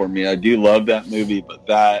note for me. I do love that movie, but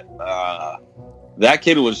that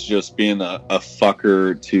kid was just being a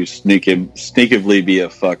fucker to sneakily be a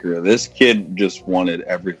fucker. This kid just wanted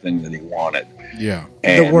everything that he wanted. Yeah.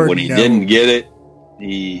 And when he didn't get it,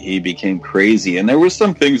 he became crazy. And there were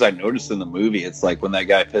some things I noticed in the movie. It's like when that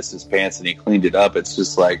guy pissed his pants and he cleaned it up, it's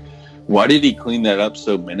just like, why did he clean that up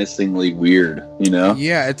so menacingly weird, you know?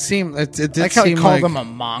 Yeah, it seemed... It did like how seem he called like, him a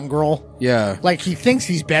mongrel. Yeah. Like, he thinks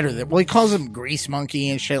he's better than... Well, he calls him grease monkey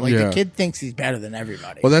and shit. Like, the kid thinks he's better than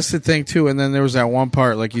everybody. Well, that's the thing, too. And then there was that one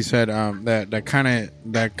part, like you said, that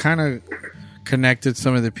kind of connected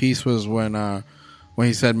some of the piece was when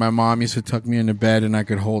he said, my mom used to tuck me into bed and I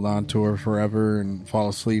could hold on to her forever and fall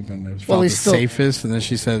asleep and it felt the safest. And then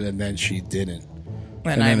she said, and then she didn't.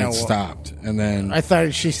 And then it stopped. And then I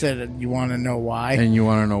thought she said, you want to know why? And you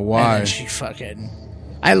want to know why? And then she fucking...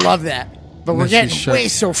 I love that. But we're getting way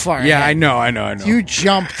so far. Yeah, ahead. I know. You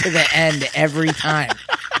jump to the end every time.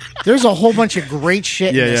 There's a whole bunch of great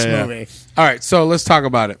shit in this movie. All right, so let's talk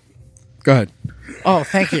about it. Go ahead. Oh,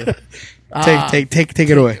 thank you. Take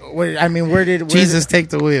it away. Jesus, take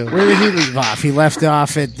the wheel. Where did he leave off? He left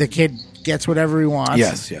off at the kid gets whatever he wants.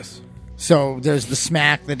 Yes. So there's the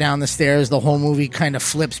smack, the down the stairs. The whole movie kind of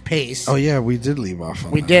flips pace. Oh yeah, we did leave off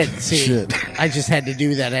on We that. did. See, Shit. I just had to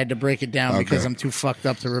do that. I had to break it down because I'm too fucked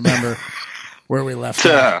up to remember where we left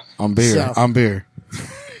off. On beer. On beer.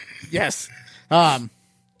 Yes.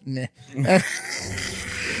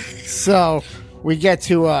 So we get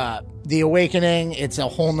to The Awakening. It's a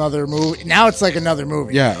whole nother movie. Now it's like another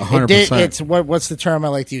movie. Yeah, 100%. It's what's the term I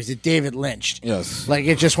like to use? It David Lynched. Yes. Like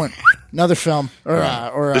it just went another film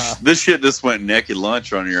This shit just went naked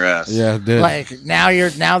lunch on your ass. Yeah, it did. like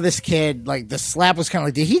now this kid, like the slap was kind of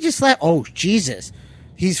like, did he just slap? Oh Jesus,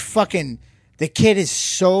 he's fucking. The kid is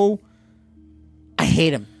so. I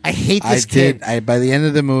hate him. I hate this kid. By the end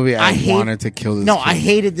of the movie, I wanted to kill this kid. I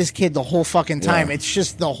hated this kid the whole fucking time. It's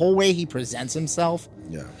just the whole way he presents himself.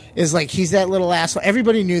 Yeah. Is like he's that little asshole.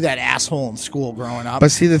 Everybody knew that asshole in school growing up.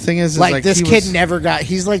 But see, the thing is like this kid never got.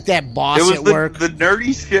 He's like that boss at work. The nerdy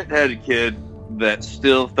shithead kid that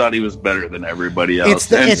still thought he was better than everybody else,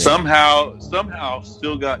 somehow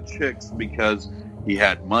still got chicks because he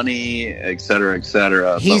had money, et cetera, et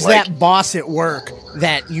cetera. He's that boss at work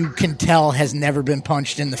that you can tell has never been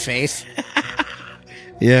punched in the face.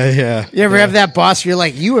 Yeah. You ever have that boss? You're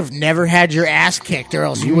like, you have never had your ass kicked, or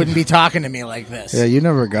else you wouldn't be talking to me like this. Yeah, you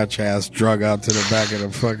never got your ass drug out to the back of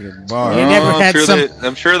the fucking bar. You never had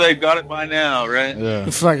I'm sure they've got it by now, right? Yeah.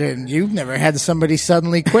 You've never had somebody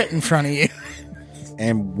suddenly quit in front of you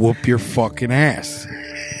and whoop your fucking ass.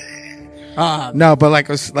 No, but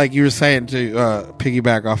like you were saying to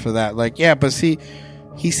piggyback off of that, like but see,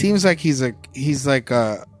 he seems like he's like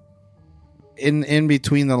in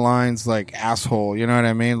between the lines, like asshole. You know what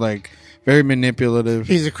I mean? Like very manipulative.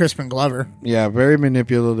 He's a Crispin Glover. Yeah, very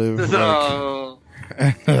manipulative.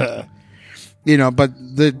 You know, but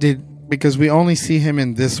because we only see him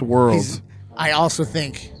in this world. I also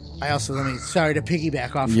sorry to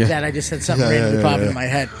piggyback off of that. I just had something randomly pop into my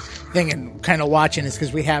head. Thinking, kind of watching this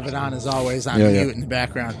because we have it on as always on mute in the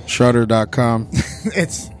background. Shudder.com.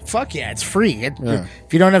 It's free.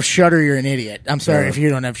 If you don't have Shudder, you're an idiot. I'm sorry if you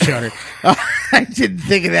don't have Shudder. I didn't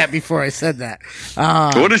think of that before I said that.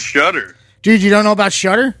 What is Shudder? Dude, you don't know about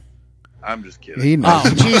Shudder? I'm just kidding. He knows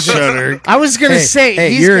about Shudder. I was going to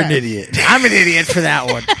say, you're an idiot. I'm an idiot for that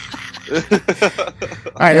one.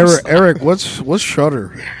 All right, Eric, what's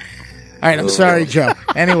Shudder? All right, I'm sorry, Joe.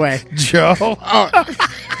 Anyway, Joe.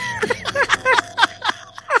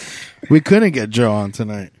 We couldn't get Joe on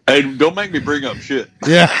tonight. Hey, don't make me bring up shit.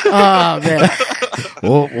 Yeah. Oh man.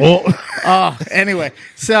 Whoa. Oh, anyway,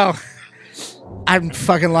 so I'm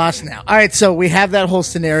fucking lost now. All right, so we have that whole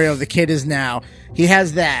scenario. The kid is now. He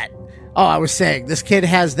has that. Oh, I was saying this kid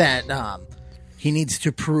has that. He needs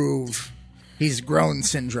to prove he's grown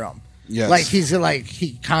syndrome. Yes. Like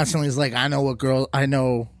he constantly is like, I know what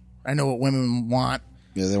women want.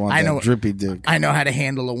 Yeah, they want that drippy dick. I know how to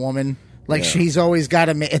handle a woman. Like she's always got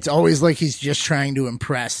to. It's always like he's just trying to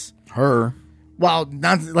impress her. Well,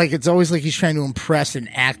 not like it's always like he's trying to impress and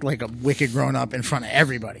act like a wicked grown up in front of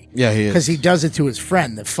everybody. Yeah, he is because he does it to his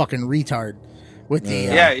friend, the fucking retard. With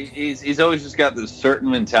the he's always just got this certain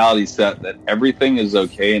mentality set that everything is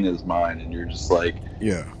okay in his mind, and you're just like,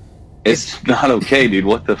 it's not okay, dude.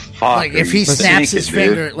 What the fuck? Like if he snaps his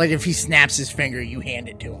finger, you hand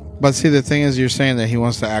it to him. But see, the thing is, you're saying that he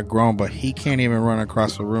wants to act grown, but he can't even run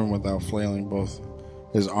across the room without flailing both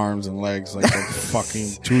his arms and legs like a fucking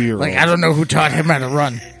 2-year-old. Like I don't know who taught him how to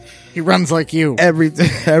run. He runs like you. Every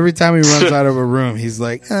time he runs out of a room, he's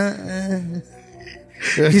like,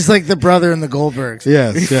 He's like the brother in the Goldbergs.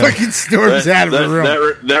 Yes, he fucking storms out of the room.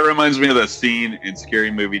 That reminds me of that scene in Scary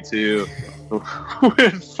Movie 2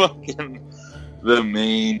 when fucking the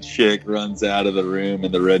main chick runs out of the room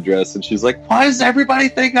in the red dress, and she's like, "Why does everybody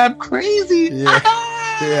think I'm crazy?"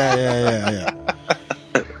 Yeah.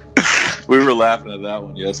 We were laughing at that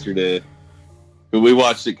one yesterday. But we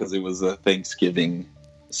watched it because it was a Thanksgiving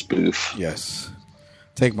spoof. Yes.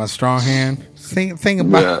 Take my strong hand. Thing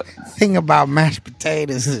about mashed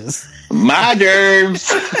potatoes is my germs.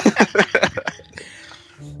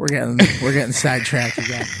 We're getting sidetracked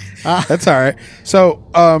again. That's all right. So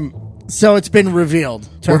it's been revealed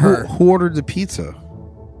to her. Who ordered the pizza?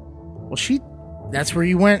 Well, that's where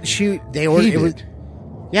you went. They ordered it. Was,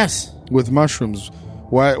 yes, with mushrooms.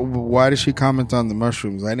 Why did she comment on the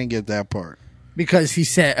mushrooms? I didn't get that part. Because he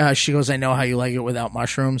said, she goes, I know how you like it without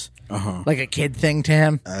mushrooms. Like a kid thing to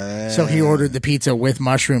him. So he ordered the pizza with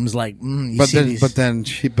mushrooms. Like, but then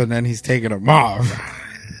he's taking them off.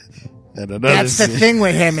 That's the thing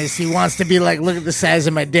with him is he wants to be like, look at the size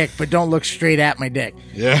of my dick, but don't look straight at my dick.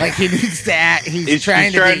 Yeah, like he needs to act. He's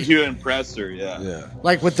trying to impress her. Yeah.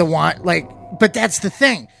 Like with the want, like, but that's the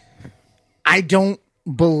thing. I don't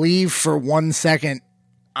believe for 1 second,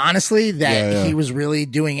 honestly, that he was really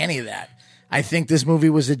doing any of that. I think this movie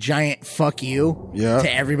was a giant fuck you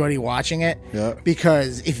to everybody watching it. Yeah.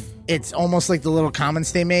 Because if it's almost like the little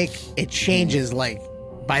comments they make, it changes like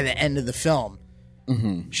by the end of the film.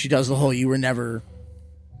 Mm-hmm. She does the whole, you were never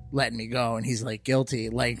letting me go, and he's like guilty.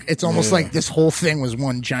 Like it's almost like this whole thing was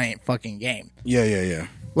one giant fucking game. Yeah.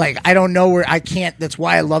 Like I don't know where I can't. That's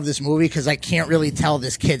why I love this movie because I can't really tell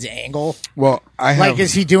this kid's angle. Well,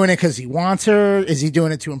 is he doing it because he wants her? Is he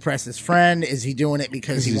doing it to impress his friend? Is he doing it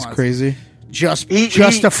because he's wants crazy? Just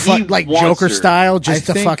to fuck like Joker style, just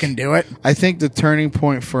to fucking do it. I think the turning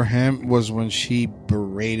point for him was when she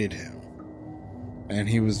berated him, and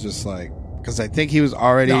he was just like, because I think he was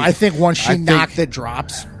already. No, I think once she knocked the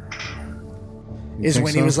drops, is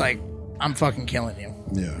when he was like, "I'm fucking killing you."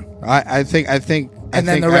 Yeah, I think. And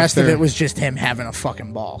then the rest of it was just him having a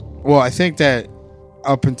fucking ball. Well, I think that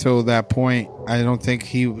up until that point, I don't think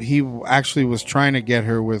he actually was trying to get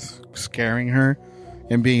her with scaring her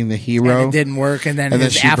and being the hero. And it didn't work, and then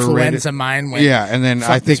his affluenza mind went. Yeah, and then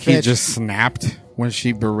I think he just snapped when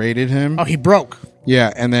she berated him. Oh, he broke.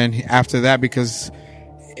 Yeah, and then after that, because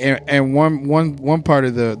and one part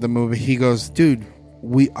of the movie, he goes, "Dude,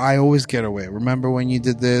 I always get away. Remember when you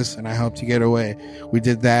did this and I helped you get away? We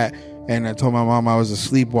did that, and I told my mom I was a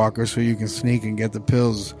sleepwalker so you can sneak and get the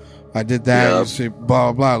pills. I did that, blah,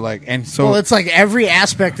 blah, blah." Like, and so. Well, it's like every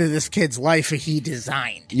aspect of this kid's life he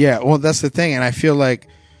designed. Yeah, well, that's the thing. And I feel like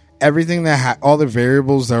everything all the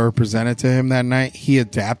variables that were presented to him that night, he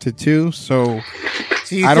adapted to. So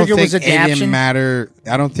I don't think it didn't matter.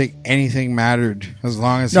 I don't think anything mattered as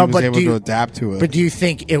long as he was able to adapt to it. But do you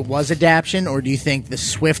think it was adaptation, or do you think the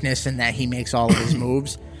swiftness in that he makes all of his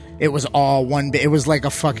moves? It was all one bit. It was like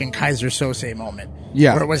a fucking Kaiser Sose moment.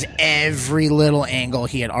 Yeah. Where it was every little angle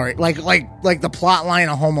he had already... Like the plot line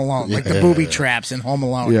of Home Alone. Like the booby traps in Home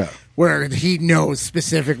Alone. Yeah. Where he knows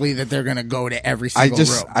specifically that they're going to go to every single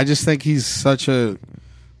room. I just think he's such a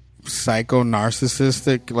psycho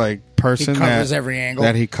narcissistic person. He covers every angle.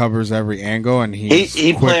 That he covers every angle, and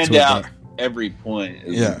he planned out every point.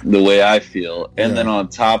 The way I feel. And then on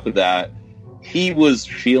top of that, he was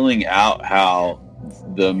feeling out how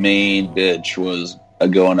the main bitch was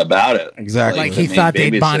going about it. Exactly. Like he thought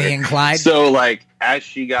they'd Bonnie and Clyde. So like as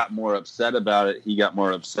she got more upset about it, he got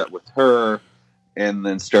more upset with her and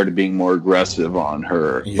then started being more aggressive on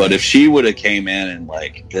her. Yeah. But if she would have came in and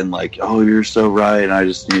like, oh, you're so right, and I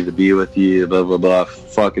just need to be with you, blah, blah, blah,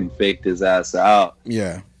 fucking faked his ass out.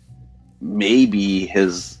 Yeah. Maybe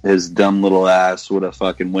his dumb little ass would have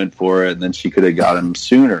fucking went for it, and then she could have got him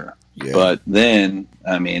sooner. Yeah. But then,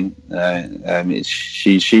 I mean,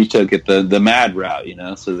 she took it the mad route,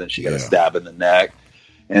 so then she got a stab in the neck,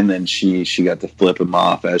 and then she got to flip him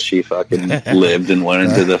off as she fucking lived and went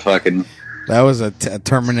into the fucking... That was a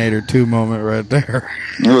Terminator 2 moment right there.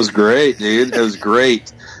 It was great, dude. It was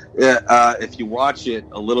great. Yeah, if you watch it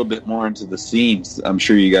a little bit more into the scenes, I'm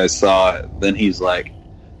sure you guys saw it, then he's like,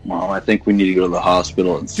 Mom, I think we need to go to the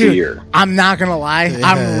hospital and see her. I'm not gonna lie.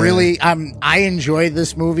 I enjoy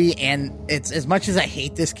this movie, and it's as much as I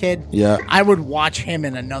hate this kid. Yeah, I would watch him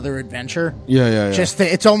in another adventure. Yeah.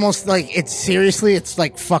 It's almost like it's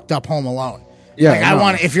like fucked up Home Alone. Yeah, like, I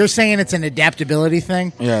want. If you're saying it's an adaptability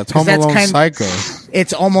thing, yeah, it's Home Alone Psycho.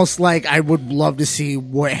 It's almost like I would love to see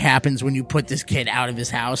what happens when you put this kid out of his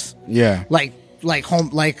house. Yeah, like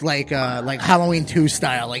Halloween 2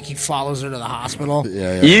 style, like he follows her to the hospital.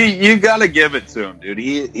 Yeah. You gotta give it to him, dude.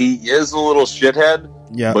 He is a little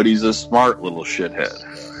shithead, but he's a smart little shithead.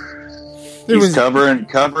 He's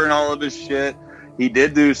covering all of his shit. He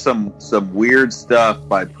did do some weird stuff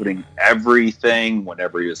by putting everything,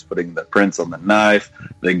 whenever he was putting the prints on the knife,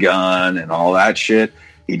 the gun, and all that shit.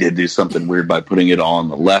 He did do something weird by putting it all on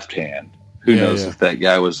the left hand. Who knows if that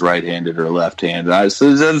guy was right-handed or left-handed?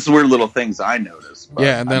 So those weird little things I noticed. But,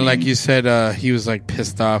 and then like you said, he was like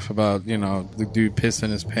pissed off about the dude pissing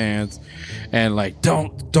his pants, and like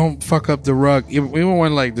don't fuck up the rug. Even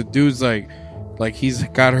when like the dude's like he's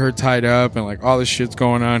got her tied up and like all this shit's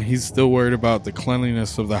going on, he's still worried about the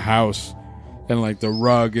cleanliness of the house and like the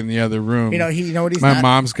rug in the other room. You know what he's My not?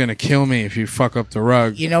 mom's gonna kill me if you fuck up the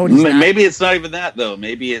rug. You know what he's not? Maybe it's not even that though.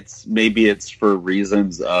 Maybe it's for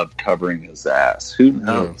reasons of covering his ass. Who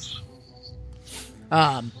knows?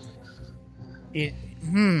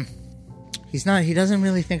 He's not. He doesn't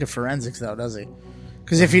really think of forensics though, does he?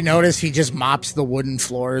 Because if you notice, he just mops the wooden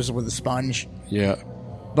floors with a sponge. Yeah.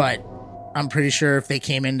 But I'm pretty sure if they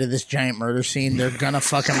came into this giant murder scene, they're gonna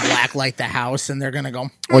fucking blacklight the house and they're gonna go.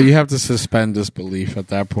 Well, you have to suspend disbelief at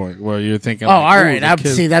that point where you're thinking, Oh, all right.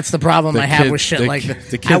 See, that's the problem I have with shit like the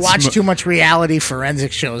that. I watch too much reality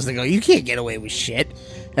forensic shows. They go, you can't get away with shit.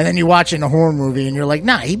 And then you watch in a horror movie and you're like,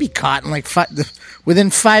 nah, he'd be caught in like within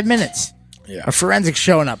 5 minutes. Yeah. A forensic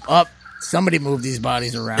showing up. Somebody moved these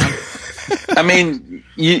bodies around. I mean,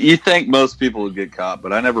 you think most people would get caught,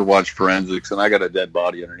 but I never watched forensics, and I got a dead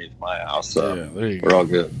body underneath my house, so we're all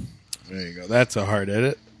good. There you go. That's a hard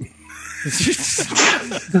edit.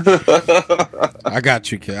 I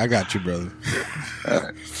got you, kid. I got you, brother.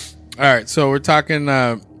 All right. So we're talking.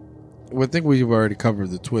 I think we've already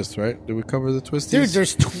covered the twist, right? Did we cover the twist? Dude,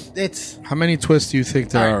 there's how many twists do you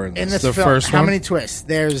think there are in this? The film, first how one? many twists?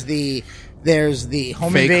 There's the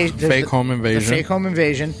home Fake- invasion. fake home invasion. The fake home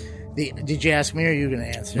invasion. Did you ask me or are you going to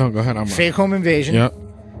answer? No, go ahead. Fake home invasion. Yep.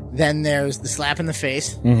 Then there's the slap in the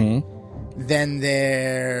face. Mm-hmm. Then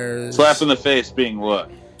there's Slap in the face being what?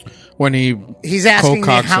 When he's asking me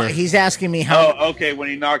co-cocks how her. he's asking me how. Oh, okay. When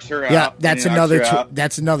he knocks her out. Yeah, when that's he knocks another her out.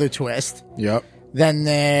 that's another twist. Yep. Then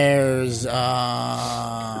there's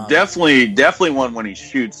Definitely one when he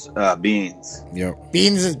shoots Beans. Yep.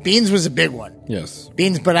 Beans was a big one. Yes.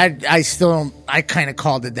 Beans, but I still don't. I kind of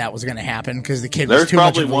called that was going to happen because the kid There's was too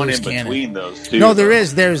much probably of a one loose in cannon. between those two. No, there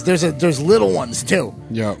is. There's little ones too.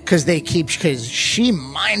 Yeah. Because she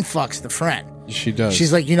mind fucks the friend. She does.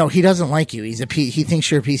 She's like, he doesn't like you. He thinks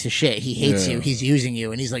you're a piece of shit. He hates Yeah. you. He's using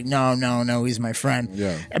you. And he's like, no, he's my friend.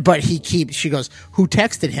 Yeah. But she goes, who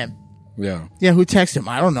texted him? Yeah. Yeah, who texted him?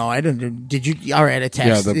 I don't know. I didn't. Did you? All right, I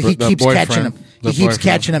text. Yeah, He the keeps boyfriend. catching him. The He keeps boyfriend.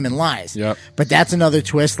 catching him in lies. Yep. But that's another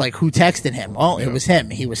twist. Like, who texted him? Oh, it Yeah. was him.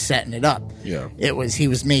 He was setting it up. Yeah. He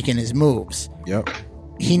was making his moves. Yep.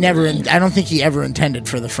 I don't think he ever intended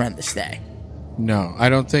for the friend to stay No, I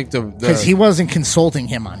don't think because he wasn't consulting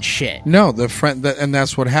him on shit. No, the friend, and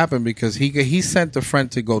that's what happened because he sent the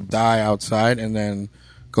friend to go die outside and then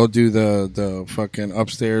go do the fucking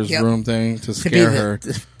upstairs Yep. room thing to scare her.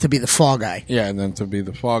 To be the fall guy. Yeah, and then to be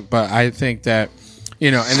the fog. But I think that,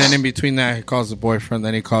 and then in between that, he calls the boyfriend,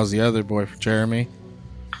 then he calls the other boyfriend, Jeremy.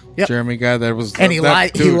 Yep. Jeremy guy that was. And he that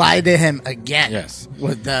lied. He dude- lied to him again. Yes.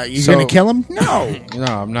 With you So- going to kill him? No. No,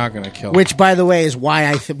 I'm not going to kill him. Which, by the way, is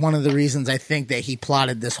why one of the reasons I think that he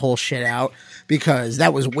plotted this whole shit out, because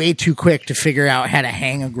that was way too quick to figure out how to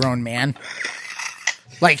hang a grown man.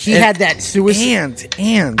 Like, he had that suicide.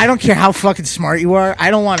 And I don't care how fucking smart you are.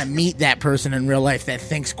 I don't want to meet that person in real life that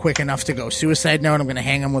thinks quick enough to go suicide note. I'm going to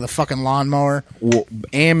hang him with a fucking lawnmower.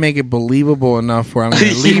 and make it believable enough where I'm going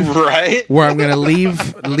to leave. Right? Where I'm going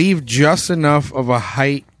to leave just enough of a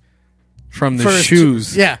height from the First,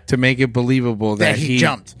 shoes, yeah. to make it believable that, That he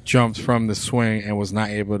jumped from the swing and was not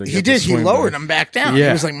able to. He get did. The He swing lowered back. him back down. Yeah.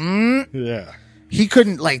 He was like, Yeah. He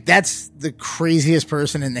couldn't, that's the craziest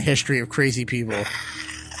person in the history of crazy people.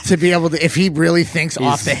 To be able to, if he really thinks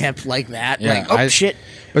off the hip like that, shit.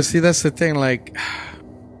 But see, that's the thing. Like,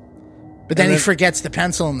 But then and he then- forgets the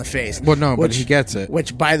pencil in the face. Well, no, but he gets it.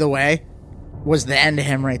 Which, by the way, was the end of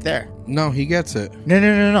him right there. No, he gets it.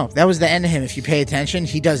 No. That was the end of him. If you pay attention,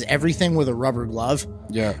 he does everything with a rubber glove.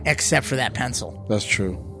 Yeah. Except for that pencil. That's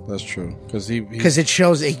true. Because it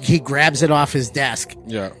shows he grabs it off his desk.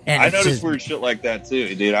 Yeah. And I it's noticed just- weird shit like that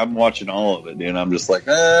too, dude. I'm watching all of it, dude. I'm just like,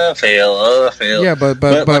 fail. Yeah, but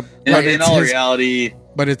in it's all his- reality,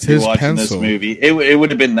 but it's you're his watching pencil. This movie, it would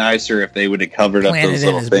have been nicer if they would have covered up Planted those in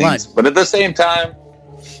little his things. blood. But at the same time,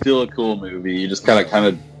 still a cool movie. You just kind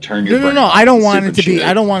of turn your brain No. off I don't to want it to stupid be. shit.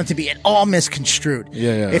 I don't want it to be at all misconstrued.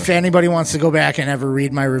 Yeah. If anybody wants to go back and ever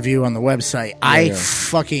read my review on the website,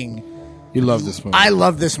 You love this movie. I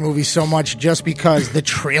love this movie so much just because the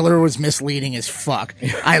trailer was misleading as fuck.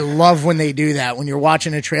 I love when they do that. When you're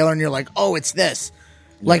watching a trailer and you're like, oh, it's this.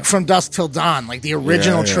 Like From Dusk Till Dawn. Like the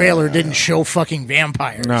original trailer didn't show fucking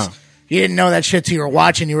vampires. No. You didn't know that shit till you were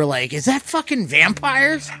watching. You were like, is that fucking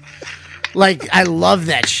vampires? Like, I love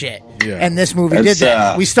that shit. Yeah. And this movie That's, did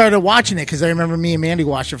that. We started watching it because I remember me and Mandy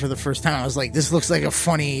watched it for the first time. I was like, this looks like a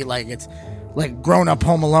funny, like, it's like grown up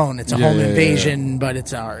Home Alone. It's a home invasion, but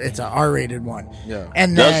it's a R-rated one. Yeah.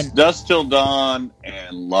 And then Dusk Till Dawn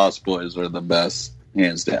and Lost Boys are the best,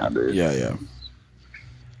 hands down, dude. Yeah.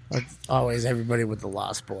 always everybody with the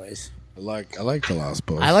Lost Boys. I like the Lost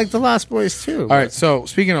Boys. I like the Lost Boys too. All right, so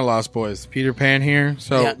speaking of Lost Boys, Peter Pan here.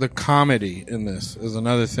 So Yeah. the comedy in this is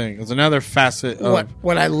another thing. It's another facet of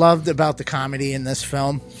What I loved about the comedy in this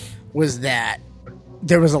film was that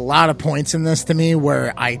there was a lot of points in this to me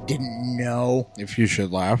where I didn't know if you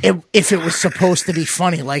should laugh. if it was supposed to be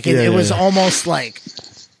funny. Like it was almost like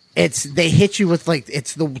they hit you with like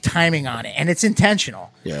it's the timing on it, and it's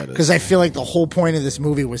intentional. Yeah, it is. Because I feel like the whole point of this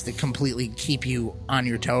movie was to completely keep you on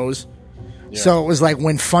your toes. So it was like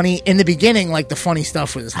when funny in the beginning, like the funny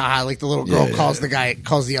stuff was haha, like the little girl calls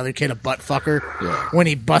the other kid a butt fucker when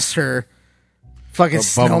he busts her fucking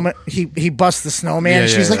snowman. He busts the snowman.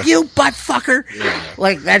 She's like, "You butt fucker!"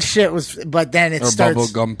 Like that shit was. But then it starts bubble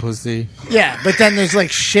gum pussy. Yeah, but then there's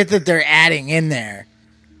like shit that they're adding in there,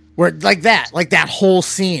 where like that whole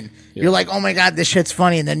scene. You're like, oh my god, this shit's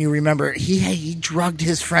funny, and then you remember he drugged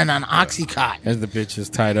his friend on Oxycontin. And the bitch is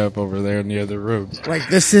tied up over there in the other room. Like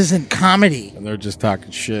this isn't comedy, and they're just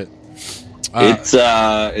talking shit.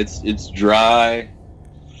 It's dry,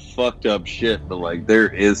 fucked up shit, but like there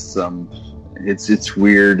is some. It's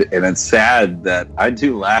weird and it's sad that I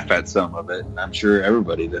do laugh at some of it, and I'm sure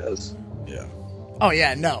everybody does. Yeah. Oh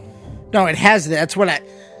yeah, no, it has. That's what I.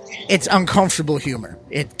 It's uncomfortable humor.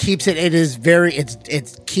 It keeps it. It is very.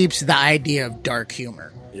 It keeps the idea of dark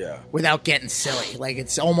humor. Yeah. Without getting silly, like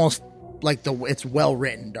it's almost like it's well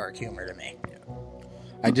written dark humor to me.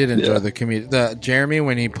 I did enjoy the comedy. The Jeremy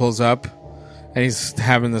when he pulls up, and he's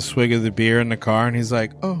having the swig of the beer in the car, and he's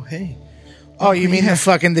like, "Oh hey, oh you mean the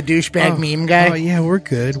fucking the douchebag meme guy? Oh yeah, we're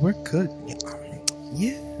good.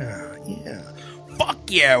 Yeah. Fuck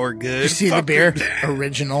yeah, we're good. Did you see the beer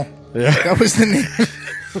original? Yeah, that was the name.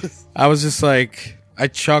 I was just like, I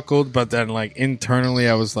chuckled, but then like internally,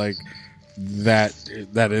 I was like, that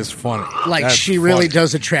is funny. Like That's she really funny.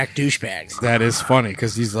 does attract douchebags. That is funny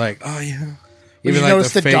because he's like, oh yeah. Did you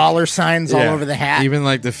notice the dollar signs all over the hat? Even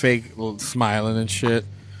like the fake little smiling and shit.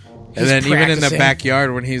 He's And then even in the practicing.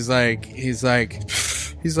 backyard when he's like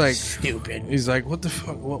stupid. He's like, what the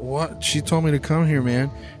fuck? What? She told me to come here, man.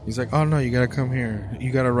 He's like, oh no, you gotta come here.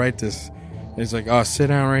 You gotta write this. And he's like, oh, sit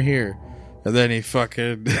down right here. And then he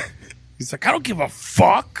fucking, he's like, I don't give a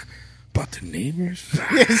fuck about the neighbors.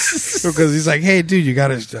 Because he's like, hey, dude, you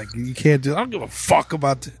gotta, like, you can't do. I don't give a fuck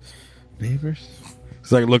about the neighbors.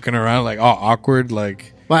 He's like looking around, like all awkward,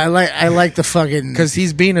 like. Well, I like the fucking because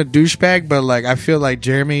he's being a douchebag, but like I feel like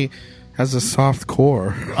Jeremy has a soft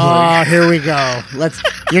core. Oh, here we go.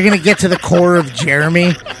 You're gonna get to the core of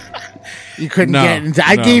Jeremy. You couldn't No, get into.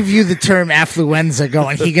 I no. gave you the term affluenza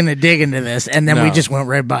going. He gonna dig into this, and then we No. just went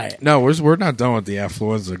right by it. No, we're not done with the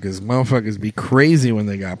affluenza because motherfuckers be crazy when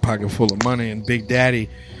they got a pocket full of money and Big Daddy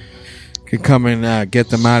could come and get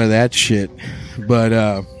them out of that shit. But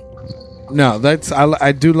no, that's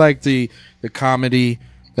I do like the comedy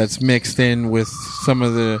that's mixed in with some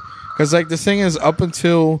of the because like the thing is up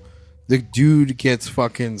until the dude gets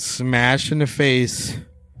fucking smashed in the face.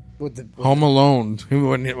 Home Alone.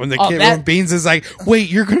 When the Oh, kid that- when Beans is like, wait,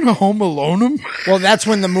 you're gonna Home Alone him? Well, that's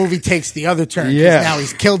when the movie takes the other turn. 'cause Yeah. now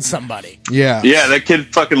he's killed somebody. Yeah. Yeah, that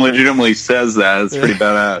kid fucking legitimately says that. It's pretty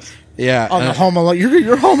badass. Yeah. On the Home Alone,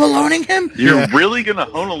 you're Home Aloneing him. You're really gonna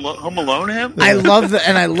home alone him? I love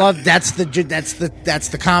that's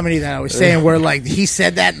the comedy that I was saying where like he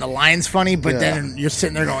said that and the line's funny, but then you're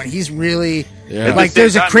sitting there going, he's really At like the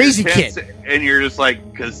there's same a time, crazy you're kid. tense, and you're just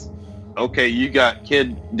like, because okay, you got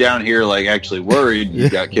kid down here like actually worried. You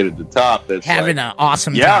got kid at the top that's Having like, an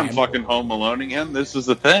awesome yeah, time. I'm fucking home aloneing him. This is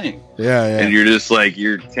the thing. Yeah, yeah. And you're just like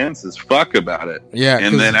you're tense as fuck about it. Yeah,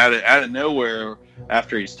 and 'cause- then out of nowhere,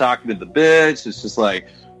 after he's talking to the bitch, it's just like,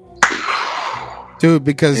 Dude,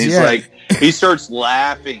 because he's like he starts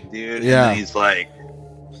laughing, dude. Yeah. And he's like,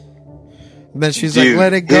 then she's dude, like,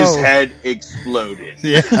 let it go. His head exploded.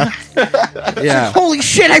 Yeah. Yeah. Holy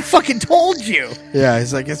shit! I fucking told you. Yeah,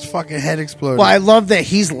 he's like, his fucking head exploded. Well, I love that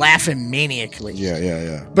he's laughing maniacally.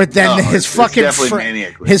 Yeah. But then Oh, his it's fucking definitely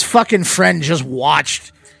maniacally. his fucking friend just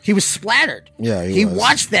watched. He was splattered. Yeah, he was.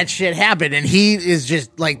 watched that shit happen, and he is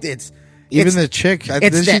just like it's. Even it's- the chick,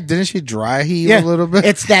 it's didn't she dry heave a little bit?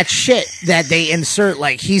 It's that shit that they insert.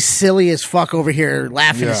 Like he's silly as fuck over here,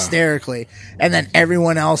 laughing Yeah. hysterically, and then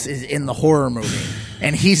everyone else is in the horror movie,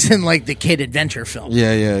 and he's in like the kid adventure film.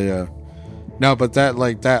 Yeah. No, but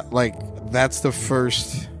that's the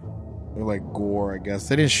first like gore, I guess.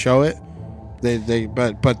 They didn't show it,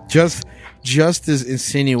 But just this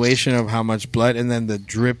insinuation of how much blood, and then the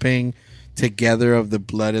dripping together of the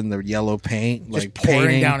blood and the yellow paint, Just like pouring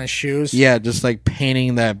painting down his shoes. Yeah, just like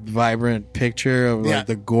painting that vibrant picture of like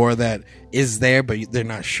the gore that is there, but they're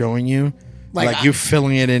not showing you. Like you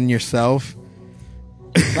filling it in yourself.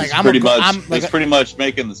 Like it's pretty much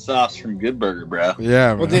making the sauce from Good Burger, bro.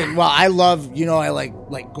 Yeah. Well, I love, I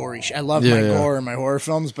like gory. I love my gore in my horror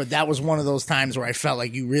films, but that was one of those times where I felt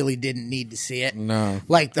like you really didn't need to see it. No.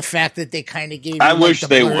 Like the fact that they kind of gave. You, I like, wish the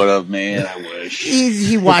they blur. would have, man. I wish.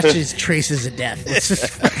 He watches Traces of Death. It's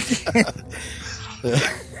just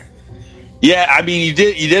Yeah, I mean, you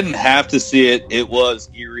didn't have to see it. It was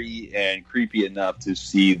eerie and creepy enough to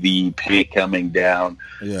see the paint coming down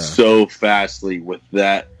so fastly with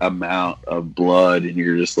that amount of blood, and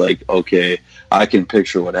you're just like, okay, I can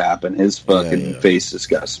picture what happened. His fucking face just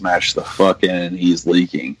got smashed the fuck in, and he's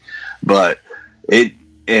leaking. But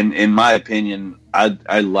in my opinion,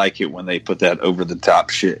 I like it when they put that over the top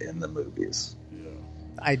shit in the movies.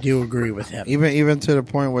 I do agree with him. Even to the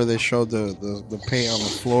point where they showed the paint on the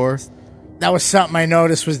floor. That was something I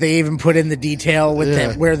noticed. Was they even put in the detail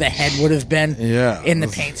with where the head would have been? In the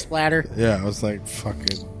paint splatter. Yeah, I was like,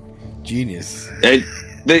 fucking genius.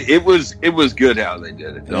 It was good how they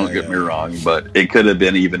did it. Don't get me wrong, but it could have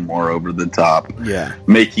been even more over the top. Yeah,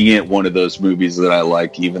 making it one of those movies that I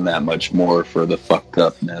like even that much more for the fucked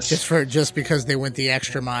upness. Just because they went the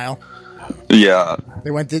extra mile. Yeah, they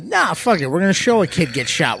went fuck it. We're gonna show a kid get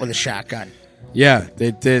shot with a shotgun. Yeah, they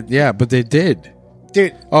did. Yeah, but they did.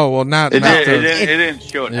 Dude. Oh well, not. It didn't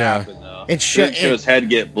show it happen though. It showed his head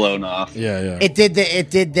get blown off. Yeah. It did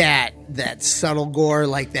that subtle gore,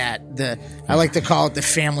 like that. I like to call it the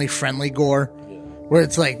family friendly gore, where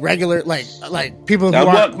it's like regular, like people. I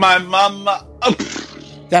want my mama.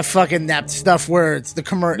 That stuff where it's the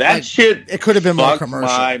commercial. That shit. It could have been more commercial.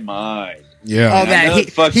 My mind. Yeah. Oh,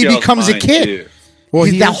 that he becomes a kid. Too. Well,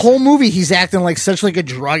 that whole movie, he's acting like such like a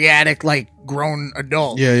drug addict, like grown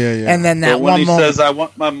adult. Yeah. And then that when one he moment, says, "I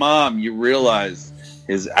want my mom," you realize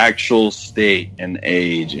his actual state and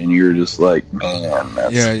age, and you're just like, man,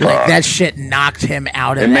 that's like that shit knocked him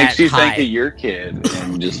out of it. Makes you high. think of your kid,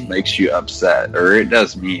 and just makes you upset, or it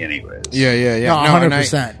does me, anyways. Yeah. No,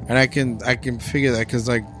 100%. And I can figure that because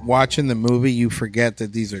like watching the movie, you forget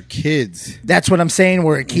that these are kids. That's what I'm saying.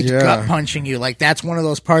 Where it keeps gut punching you. Like that's one of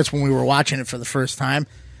those parts when we were watching it for the first time,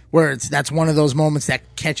 where that's one of those moments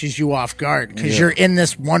that catches you off guard because you're in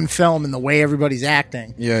this one film and the way everybody's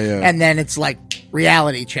acting. Yeah. And then it's like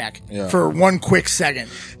reality check for one quick second.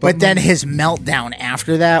 But then his meltdown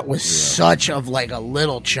after that was such of like a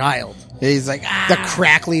little child. He's like the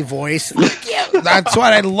crackly voice. That's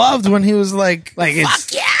what I loved when he was like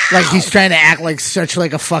it's like he's trying to act like such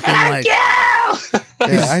like a fucking like.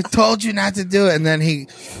 I told you not to do it, and then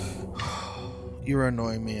you were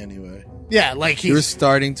annoying me anyway. Yeah, like you were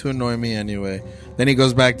starting to annoy me anyway. Then he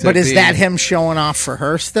goes back to. But is that him showing off for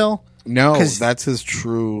her still? No, that's his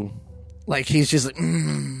true. Like he's just like, no,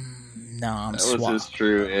 I'm that was his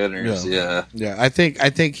true inners. Yeah. I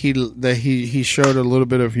think he showed a little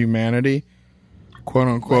bit of humanity, quote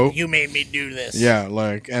unquote. Like, you made me do this. Yeah,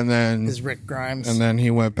 like and then his Rick Grimes, and then he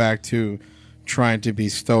went back to trying to be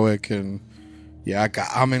stoic and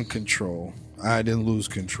I'm in control. I didn't lose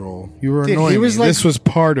control. You were annoying me. Like this was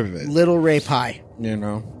part of it. Little Ray Pie. You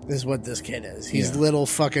know? This is what this kid is. He's little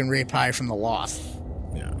fucking Ray Pie from The Lost.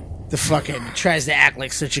 Yeah. The fucking tries to act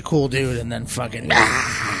like such a cool dude and then fucking...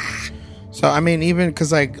 So, I mean, even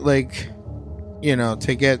because like, you know,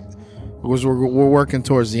 to get... We're working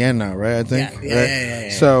towards the end now, right? I think?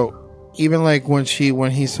 Yeah. So, even like when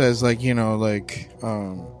he says like, you know, like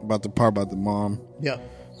about the part about the mom. Yeah.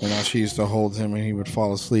 You know, she used to hold him and he would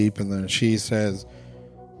fall asleep. And then she says,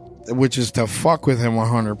 which is to fuck with him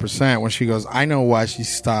 100%, when she goes, I know why she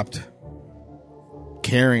stopped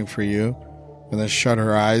caring for you. And then shut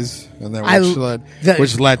her eyes. And then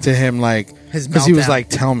which led to him like, because he was like,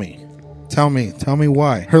 tell me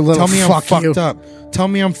why. Her little tell me fuck I'm fucked up. Tell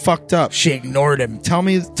me I'm fucked up. She ignored him. Tell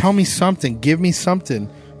me something. Give me something.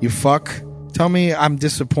 You fuck. Tell me I'm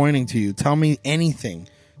disappointing to you. Tell me anything.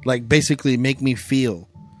 Like basically make me feel.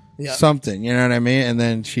 Something, you know what I mean? And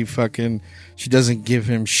then she doesn't give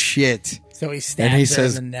him shit. So he stabs her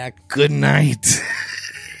in the neck. Good night.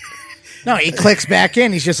 No, he clicks back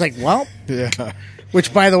in. He's just like, well. Yeah.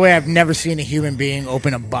 Which, by the way, I've never seen a human being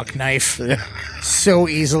open a buck knife so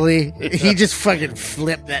easily. He just fucking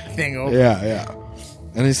flipped that thing open. Yeah.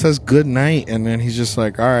 And he says good night. And then he's just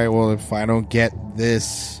like, all right, well, if I don't get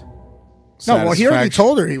this... No, well, he already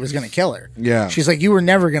told her he was going to kill her. Yeah. She's like, you were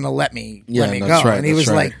never going to let me go. Right, and he was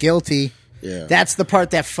like, guilty. Yeah. That's the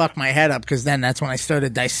part that fucked my head up, because then that's when I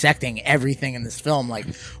started dissecting everything in this film.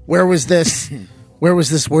 Like, where was this? Where was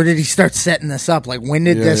this? Where did he start setting this up? Like, when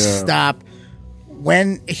did this stop?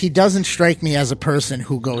 When he doesn't strike me as a person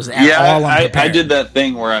who goes at all unprepared. I did that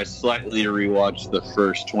thing where I slightly rewatched the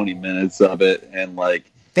first 20 minutes of it, and like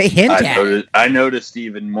they hint at it. I noticed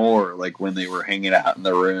even more, like when they were hanging out in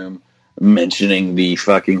the room, mentioning the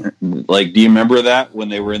fucking, like, do you remember that when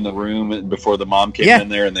they were in the room before the mom came in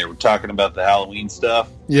there and they were talking about the Halloween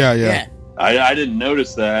stuff? Yeah. I didn't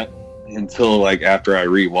notice that until like after I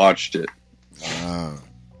rewatched it.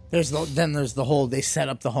 There's the whole, they set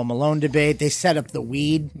up the Home Alone debate. They set up the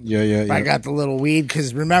weed. Yeah. I got the little weed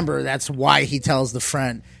because remember, that's why he tells the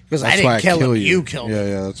friend, because I That's didn't why I kill him, you. you killed him.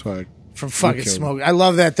 Yeah, that's why. From fucking smoke. I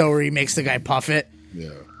love that though, where he makes the guy puff it. Yeah.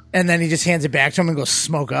 And then he just hands it back to him and goes,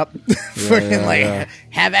 smoke up. Fucking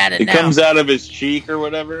have at it It now. comes out of his cheek or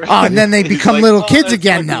whatever. Oh, and then they He's become like, little "Oh, kids that's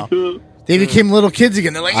again fucking now. cool." They became little kids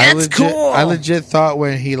again. They're like, that's cool. I legit thought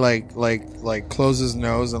when he like closed his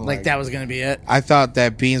nose and like that was gonna be it. I thought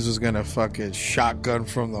that Beans was gonna fucking shotgun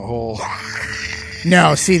from the hole.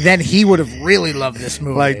 No, see, then he would have really loved this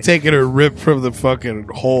movie. Like taking a rip from the fucking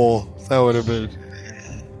hole. That would have been.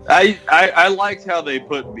 I liked how they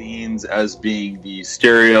put Beans as being the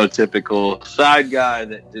stereotypical side guy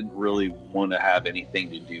that didn't really want to have anything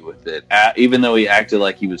to do with it, even though he acted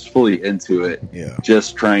like he was fully into it. Yeah,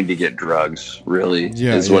 just trying to get drugs. Really,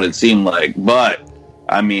 is what it seemed like. But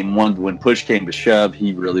I mean, when push came to shove,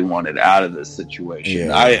 he really wanted out of this situation.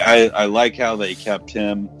 Yeah. I like how they kept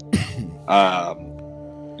him,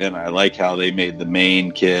 and I like how they made the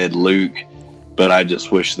main kid Luke. But I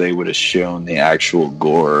just wish they would have shown the actual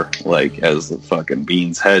gore, like as the fucking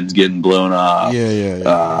Beans' head's getting blown off.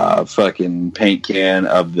 Fucking paint can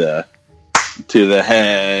to the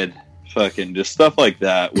head. Fucking just stuff like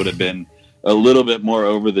that would have been a little bit more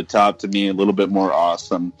over the top to me, a little bit more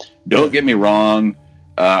awesome. Don't get me wrong.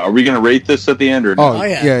 Are we going to rate this at the end or not? Oh,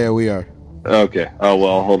 yeah, we are. Okay. Oh, well,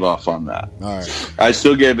 I'll hold off on that. All right. I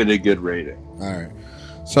still gave it a good rating. All right.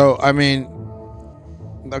 So, I mean,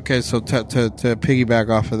 okay, so to piggyback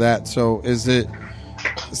off of that, so is it,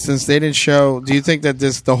 since they didn't show, do you think that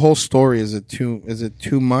the whole story, is it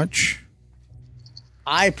too much?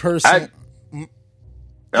 I personally...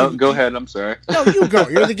 go ahead, I'm sorry. No, you go.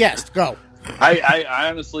 You're the guest. Go. I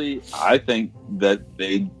honestly, I think that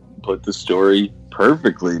they put the story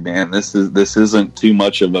perfectly, man. This isn't too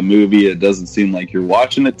much of a movie. It doesn't seem like you're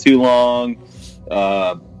watching it too long.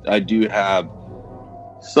 I do have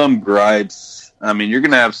some gripes. I mean, you're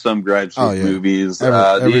going to have some gripes with movies.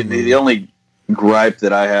 The only gripe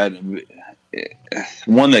that I had,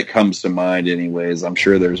 one that comes to mind anyways, I'm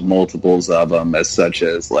sure there's multiples of them, as such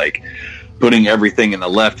as like putting everything in the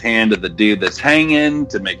left hand of the dude that's hanging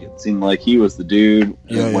to make it seem like he was the dude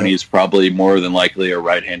when he's probably more than likely a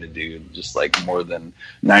right-handed dude, just like more than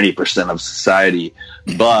 90% of society.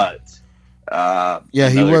 But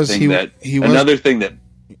he was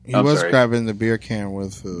grabbing the beer can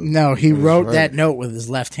with. No, he wrote that note with his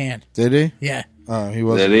left hand. Did he? Yeah. He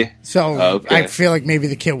was. Did he? So I feel like maybe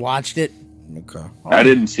the kid watched it. Okay. I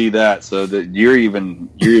didn't see that, so that you're even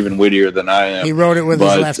wittier than I am. He wrote it with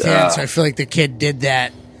his left hand, so I feel like the kid did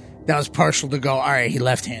that. That was partial to go. All right, he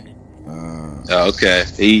left-handed. Okay.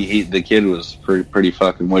 The kid was pretty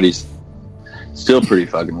fucking witty. Still pretty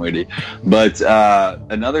fucking witty. But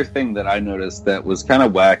another thing that I noticed that was kind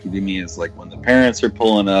of wacky to me is like when the parents are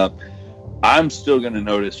pulling up, I'm still going to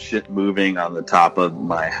notice shit moving on the top of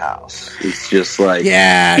my house. It's just like...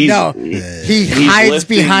 he hides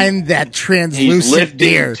behind that translucent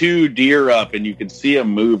deer. He's lifting 2 deer up, and you can see them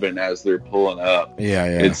moving as they're pulling up. Yeah.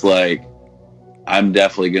 It's like... I'm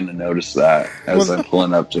definitely going to notice that as I'm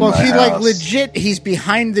pulling up to my house. Like legit, he's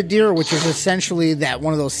behind the deer, which is essentially that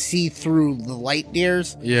one of those see-through the light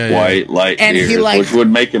deers. White light deers, which would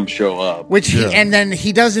make him show up. And then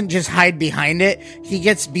he doesn't just hide behind it; he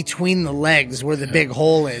gets between the legs where the big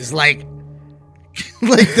hole is. Like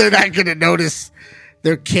they're not going to notice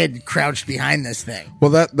their kid crouched behind this thing.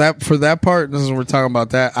 Well, that for that part, as we're talking about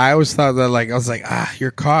that, I always thought that I was like,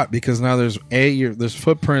 you're caught because now there's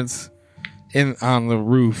footprints on the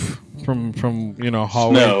roof from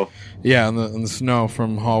hallway. Snow. Yeah, in the snow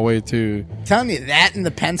from hallway to. I'm telling you that and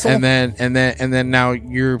the pencil. And then now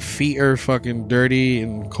your feet are fucking dirty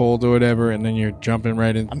and cold or whatever, and then you're jumping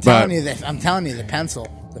right in. I'm telling you the pencil.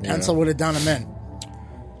 The pencil would have done him in.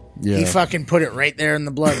 Yeah. He fucking put it right there in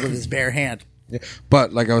the blood with his bare hand. Yeah.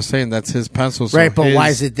 But like I was saying, that's his pencil. So right, but why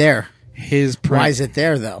is it there? His print. Why is it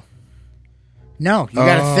there though? No, you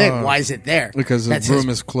got to think. Why is it there? Because the room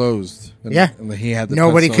is closed. And he had the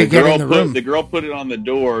nobody pencil. could get in the room. The girl put it on the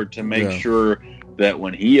door to make sure that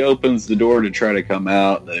when he opens the door to try to come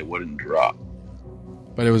out, that it wouldn't drop.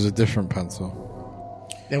 But it was a different pencil.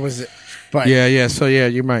 It was, but yeah. So yeah,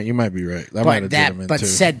 you might be right. That might have did him in but too.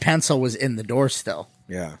 said pencil was in the door still.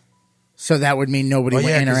 Yeah. So that would mean nobody went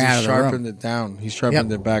in or out of the room. He sharpened it down. He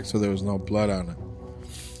sharpened it back so there was no blood on it.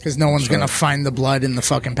 Because no one's going to find the blood in the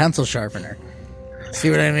fucking pencil sharpener. See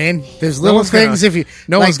what I mean? There's little things if you...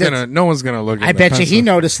 No one's gonna look at I bet pencil. you he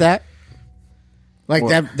noticed that. Like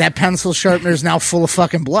What? that pencil sharpener is now full of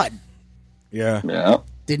fucking blood. Yeah. Yeah.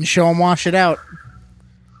 Didn't show him wash it out.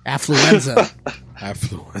 Affluenza.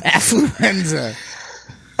 Affluenza.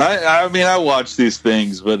 I mean, I watch these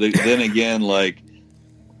things, but then again,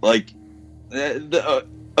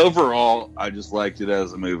 overall, I just liked it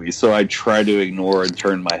as a movie. So I try to ignore and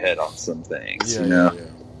turn my head on some things. Yeah.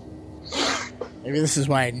 Maybe this is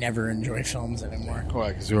why I never enjoy films anymore. Why?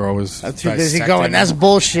 Because you're always I'm too busy dissecting going. That's them.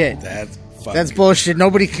 bullshit. That's bullshit.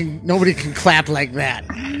 Nobody can clap like that.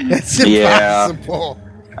 That's Yeah. impossible.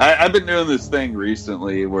 I've been doing this thing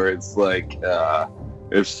recently where it's like,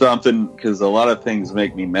 if something, because a lot of things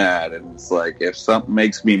make me mad, and it's like, if something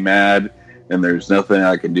makes me mad and there's nothing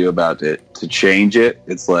I can do about it to change it,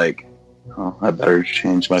 it's like, oh, I better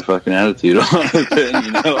change my fucking attitude on it then,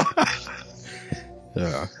 you know?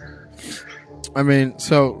 Yeah. I mean,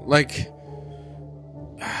 so, like,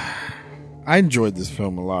 I enjoyed this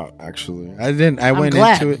film a lot, actually. I went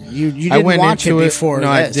glad. into it. You didn't watch it before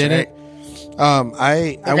No, this, I didn't.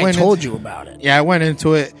 right? I told you about it. Yeah, I went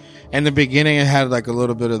into it. In the beginning, it had like a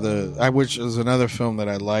little bit of which was another film that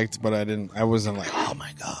I liked, but I wasn't like, oh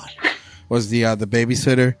my god. Was the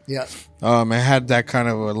Babysitter? Yeah. It had that kind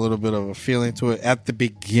of a little bit of a feeling to it at the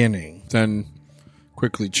beginning, then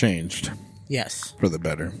quickly changed. Yes. For the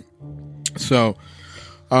better. So,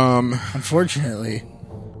 unfortunately,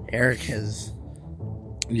 Eric has.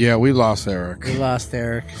 Yeah, we lost Eric. We lost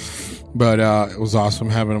Eric. But it was awesome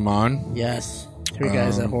having him on. Yes. Three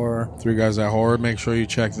Guys at Horror. 3 Guys at Horror. Make sure you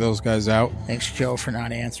check those guys out. Thanks, Joe, for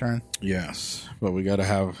not answering. Yes. But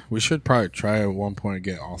we should probably try at one point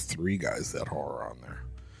to get all 3 Guys at Horror on there.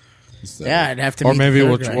 Yeah, I'd have to or meet maybe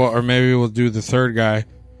the third guy. or maybe we'll do the third guy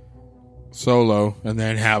solo and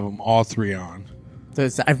then have them all 3 on.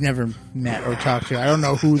 I've never met or talked to. I don't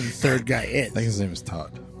know who the third guy is. I think his name is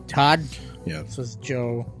Todd. Todd? Yeah. So it's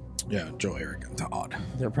Joe. Yeah, Joe, Eric, and Todd.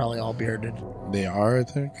 They're probably all bearded. They are, I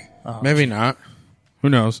think. Oh, maybe not. Who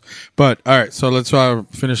knows? But, all right, so let's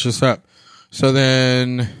finish this up. So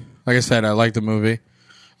then, like I said, I like the movie.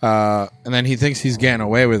 And then he thinks he's getting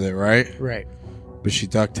away with it, right? Right. But she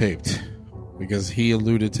duct taped. Because he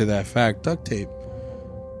alluded to that fact. Duct tape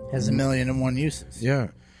has 1,000,001 uses. Yeah.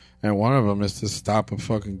 And one of them is to stop a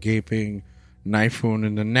fucking gaping knife wound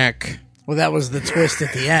in the neck. Well, that was the twist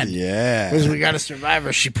at the end. Yeah. Because we got a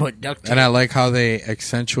survivor. She put duct tape. And I like how they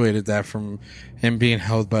accentuated that from him being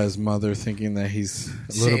held by his mother, thinking that he's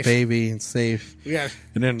a little Safe. baby and safe. Yeah.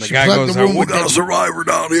 And then the She guy plugged goes, the wound we with got a duct- survivor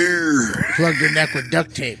down here. Plugged her neck with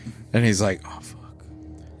duct tape. And he's like, oh, fuck.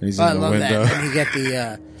 And he's I in the love window. that. And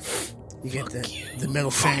you get the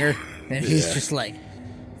middle finger, and he's just like,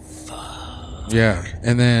 Yeah.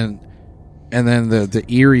 And then the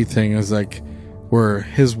eerie thing is like, where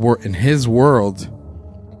in his world,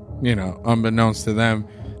 you know, unbeknownst to them,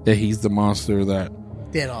 that he's the monster that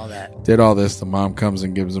did all that. did all this. The mom comes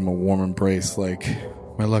and gives him a warm embrace, like,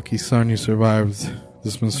 my lucky son, you survived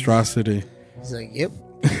this monstrosity. He's like, yep.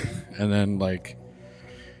 And then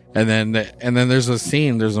and then there's a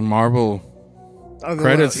scene. There's a Marvel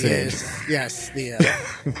credit scene. Yes,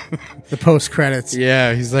 the post credits.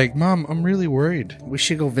 Yeah, he's like, Mom, I'm really worried. We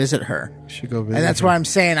should go visit her. And And that's why I'm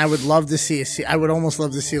saying I would love to see I would almost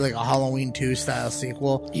love to see like a Halloween 2 style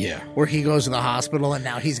sequel. Yeah. Where he goes to the hospital and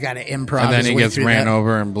now he's got to improv. And then his he way gets through ran that.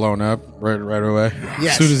 over and blown up right away.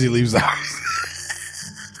 Yes. As soon as he leaves the house.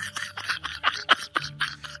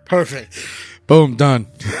 Perfect. Boom, done.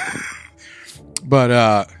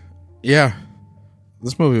 But yeah,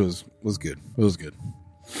 this movie was good. It was good.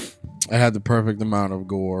 It had the perfect amount of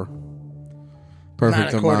gore.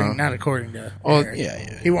 Not according to Eric.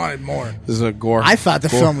 Yeah. He wanted more. This is a gore. I thought the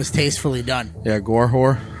film was tastefully done. Yeah, gore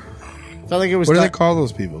whore. Felt like it was. What do they call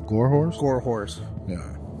those people? Gore whores? Gore whores. Yeah.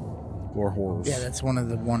 Gore whores. Yeah, that's one of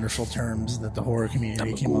the wonderful terms that the horror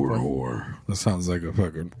community came up with. Whore. That sounds like a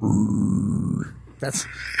fucking. It's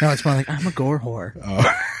more like I'm a gore whore. Oh.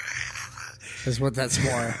 That's what that's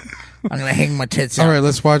more. I'm gonna hang my tits out. All right,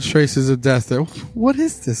 let's watch Traces of Death. What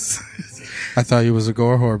is this? I thought you was a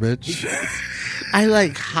gore whore, bitch. I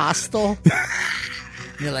like Hostel.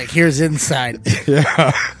 You're like, here's Inside.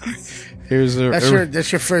 Yeah. Here's a.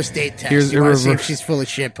 That's your first date test. You want to see if she's full of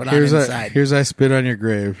shit. Put on Inside. Here's I spit on your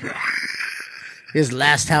grave. Here's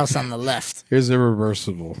Last House on the left. Here's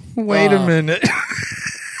Irreversible. Wait a minute.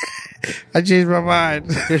 I changed my mind.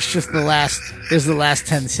 There's just the last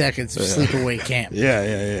 10 seconds of Sleepaway Camp.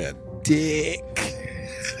 Yeah. Dick.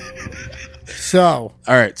 So.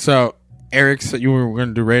 All right. So, Eric said you were going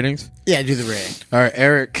to do ratings? Yeah, do the rating. All right.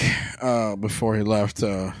 Eric, before he left,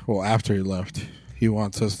 after he left, he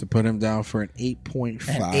wants us to put him down for an 8.5.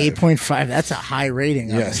 An 8.5. That's a high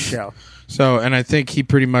rating on this show. So, and I think he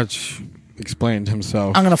pretty much explained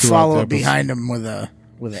himself. I'm going to follow behind him with an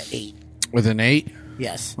 8. With an 8?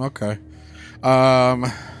 Yes. Okay.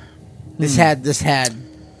 This had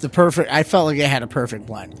the perfect. I felt like it had a perfect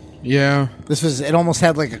blend. Yeah. It almost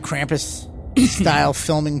had like a Krampus style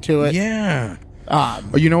filming to it. Yeah.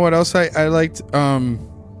 You know what else I liked?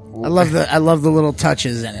 I love the little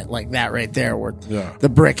touches in it, like that right there, where the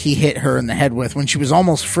brick he hit her in the head with when she was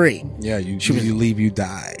almost free. Yeah, you leave, you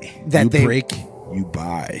die. Break, you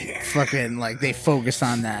buy. Fucking like they focus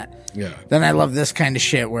on that. Yeah. Then I love this kind of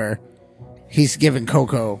shit where he's giving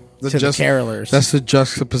cocoa to the carolers. That's the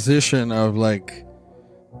juxtaposition of like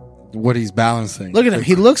what he's balancing. Look at him.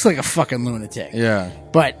 He looks like a fucking lunatic. Yeah.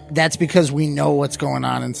 But that's because we know what's going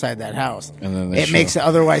on inside that house. And then it makes it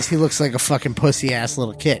otherwise he looks like a fucking pussy ass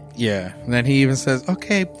little kid. Yeah. And then he even says,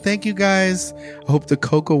 "Okay, thank you guys. I hope the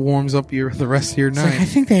cocoa warms up the rest of your night." Like, I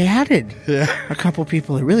think they added a couple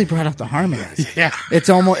people. It really brought out the harmonies. Yeah. It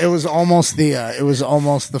was almost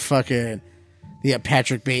the fucking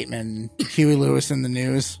Patrick Bateman, Huey Lewis in the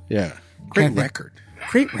News. Yeah. Great record.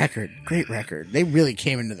 Great record. They really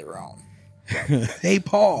came into their own. Hey,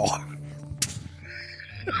 Paul.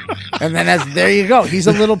 And then there you go. He's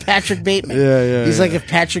a little Patrick Bateman. Yeah. He's like if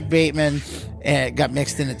Patrick Bateman got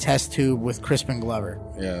mixed in a test tube with Crispin Glover.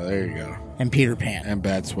 Yeah, there you go. And Peter Pan. And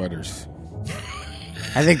bad sweaters.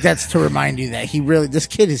 I think that's to remind you that this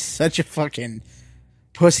kid is such a fucking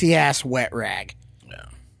pussy ass wet rag.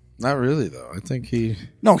 Not really, though. I think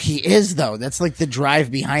No, he is, though. That's like the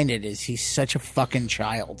drive behind it is he's such a fucking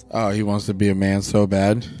child. Oh, he wants to be a man so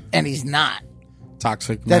bad? And he's not.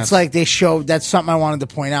 Toxic That's like that's something I wanted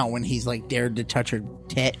to point out when he's like dared to touch her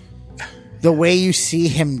tit. The way you see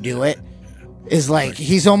him do it is like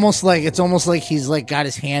it's almost like he's like got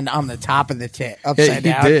his hand on the top of the tit upside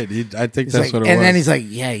down. He did. I think that's what it was. And then he's like,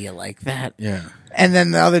 "Yeah, you like that?" Yeah. And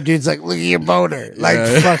then the other dude's like, "Look at your boner." Like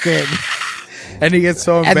fucking and he gets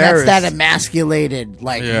so embarrassed. And that's that emasculated,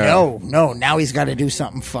 like, no, now he's got to do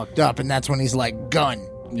something fucked up. And that's when he's like, gun,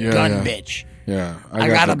 bitch. Yeah. I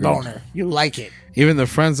got a boner. You like it. Even the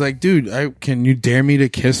friend's like, dude, can you dare me to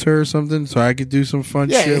kiss her or something so I could do some fun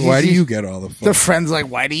shit? Why do you get all the fun? The friend's like,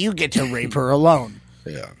 why do you get to rape her alone?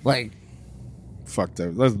 Yeah. Like, fuck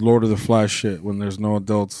that. That's Lord of the Flies shit. When there's no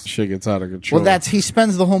adults, shit gets out of control. Well, he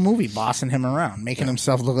spends the whole movie bossing him around, making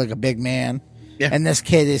himself look like a big man. Yeah. And this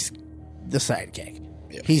kid is the sidekick.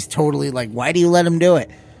 Yep. He's totally like, why do you let him do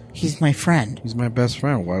it? He's my friend. He's my best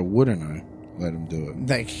friend. Why wouldn't I let him do it?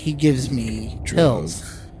 Like, he gives me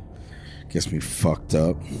pills. Gets me fucked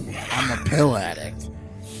up. I'm a pill addict.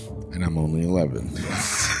 And I'm only 11.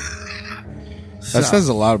 That says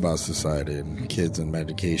a lot about society and kids and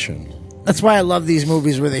medication. That's why I love these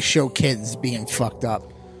movies where they show kids being fucked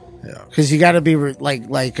up. Yeah. Because you got to be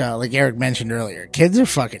like Eric mentioned earlier. Kids are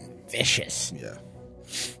fucking vicious. Yeah.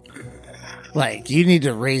 Like, you need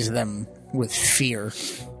to raise them with fear.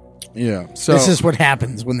 Yeah. So this is what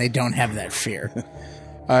happens when they don't have that fear. All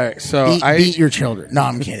right. So beat your children. No,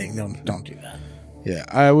 I'm kidding. Don't do that. Yeah,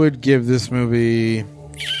 I would give this movie.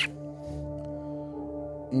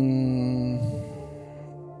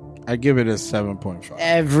 I give it a 7.5.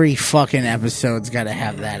 Every fucking episode's got to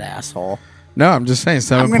have that asshole. No, I'm just saying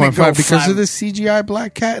 7.5 because of the CGI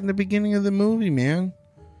black cat in the beginning of the movie, man.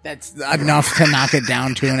 That's enough to knock it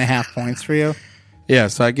down 2.5 points for you. Yeah,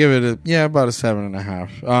 so I give it about a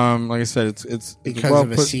 7.5. Like I said, it's because well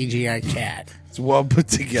of a CGI cat. It's well put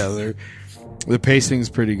together. The pacing's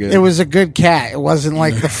pretty good. It was a good cat. It wasn't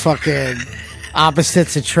like the fucking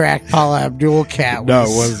Opposites Attract Paula Abdul cat. No,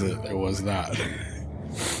 it wasn't. It was not.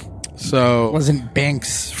 So it wasn't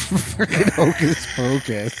Banks fucking Hocus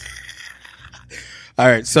Pocus. All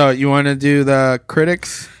right, so you want to do the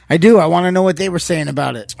critics? I do. I want to know what they were saying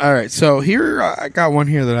about it. All right, so here I got one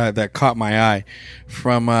here that caught my eye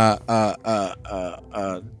from Rotten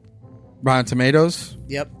Tomatoes.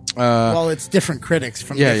 Yep. Well, it's different critics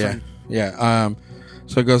from different. Yeah.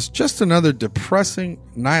 So it goes, just another depressing,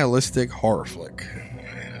 nihilistic horror flick.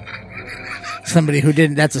 Somebody who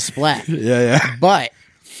didn't. That's a splat. Yeah. But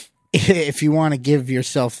if you want to give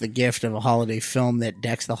yourself the gift of a holiday film that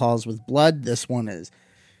decks the halls with blood, this one is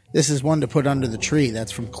This is one to put under the tree.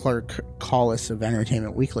 That's from Clark Collis of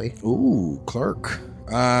Entertainment Weekly. Ooh, Clark.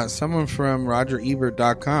 Someone from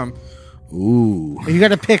RogerEbert.com. Ooh. You got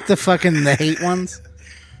to pick the hate ones?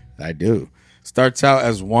 I do. Starts out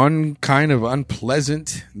as one kind of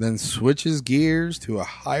unpleasant, then switches gears to a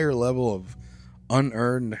higher level of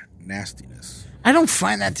unearned nastiness. I don't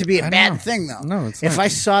find that to be a bad thing, though. No, it's if not. I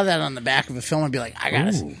saw that on the back of a film, I'd be like, I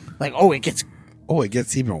gotta, it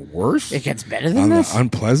gets even worse. It gets better than on this. The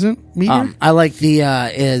unpleasant meter. I like the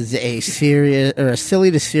is a serious or a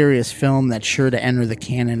silly to serious film that's sure to enter the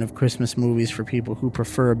canon of Christmas movies for people who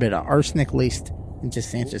prefer a bit of arsenic laced into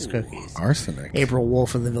Santa's cookies. Arsenic. April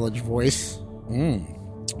Wolf of the Village Voice.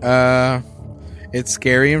 It's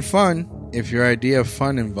scary and fun. If your idea of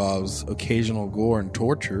fun involves occasional gore and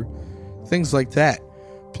torture, things like that,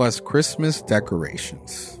 plus Christmas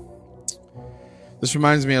decorations. This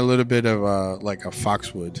reminds me a little bit of like a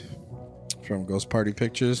Foxwood from Ghost Party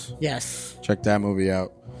Pictures. Yes. Check that movie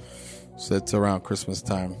out. So it's around Christmas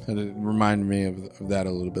time. And it reminded me of that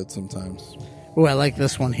a little bit sometimes. Oh, I like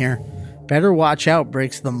this one here. Better Watch Out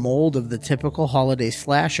breaks the mold of the typical holiday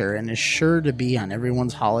slasher and is sure to be on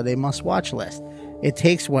everyone's holiday must-watch list. It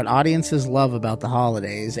takes what audiences love about the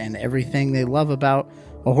holidays and everything they love about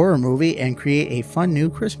a horror movie and create a fun new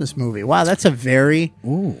Christmas movie. Wow, that's a very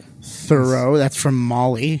thorough. That's from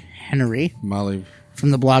Molly Henry. Molly.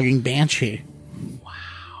 From the blogging Banshee. Wow,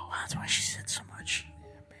 that's why she said so much.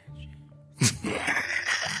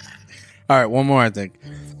 All right, one more, I think.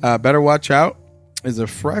 Better Watch Out is a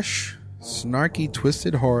fresh, snarky,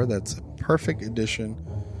 twisted horror that's a perfect addition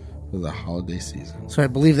for the holiday season. So I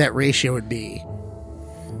believe that ratio would be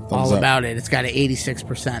Thumbs all up. about it. It's got an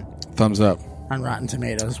 86%. Thumbs up. On Rotten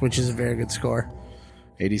Tomatoes, which is a very good score.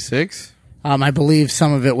 86? I believe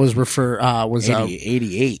some of it was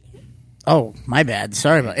 88. Oh, my bad.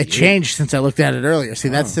 Sorry about it. It changed since I looked at it earlier. See,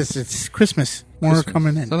 that's just, it's Christmas. More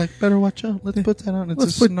coming in. So like, better watch out. Let's put that on.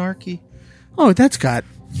 It's snarky. Oh, that's got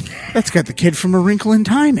the kid from A Wrinkle in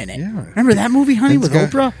Time in it. Yeah. Remember that movie, honey, It's with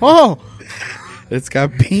got- Oprah? Oh, It's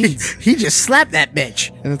got beans. he just slapped that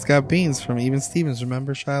bitch. And it's got beans from Even Stevens.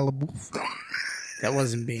 Remember Shia LaBeouf? That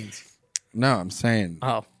wasn't beans. No, I'm saying.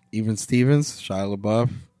 Oh. Even Stevens, Shia LaBeouf.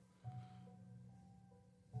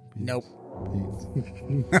 Nope.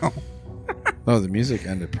 No. Oh, the music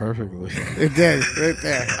ended perfectly. It did, right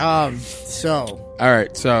there. So. All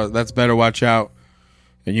right, so that's Better Watch Out.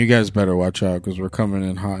 And you guys better watch out because we're coming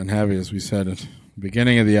in hot and heavy, as we said at the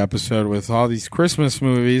beginning of the episode, with all these Christmas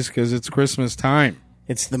movies because it's Christmas time.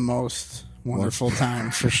 It's the most wonderful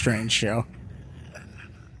time for Strange Show.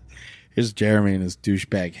 Here's Jeremy in his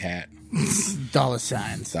douchebag hat. Dollar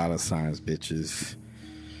signs. Dollar signs, bitches.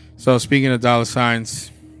 So speaking of dollar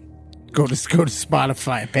signs, go to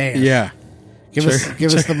Spotify, pay us. Yeah, give us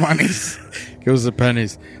the monies. Give us the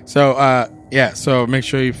pennies. So so make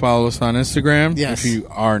sure you follow us on Instagram. Yes. If you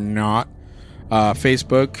are not,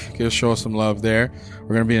 Facebook, show us some love there.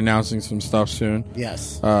 We're gonna be announcing some stuff soon.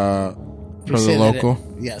 Yes. For the local.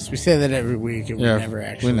 Yes, we say that every week, and we never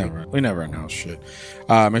actually. We never announce shit.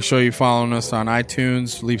 Make sure you're following us on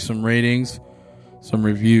iTunes. Leave some ratings, some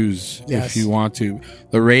reviews if you want to.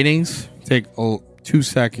 The ratings take 2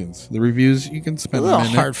 seconds. The reviews you can spend a little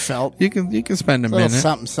minute. Heartfelt. You can spend a minute.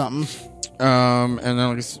 Something. And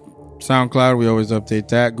then SoundCloud, we always update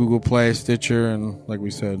that. Google Play, Stitcher, and like we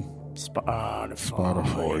said,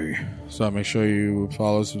 Spotify. So make sure you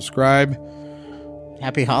follow, subscribe.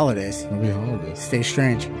 Happy holidays. Happy holidays. Stay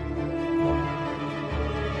strange.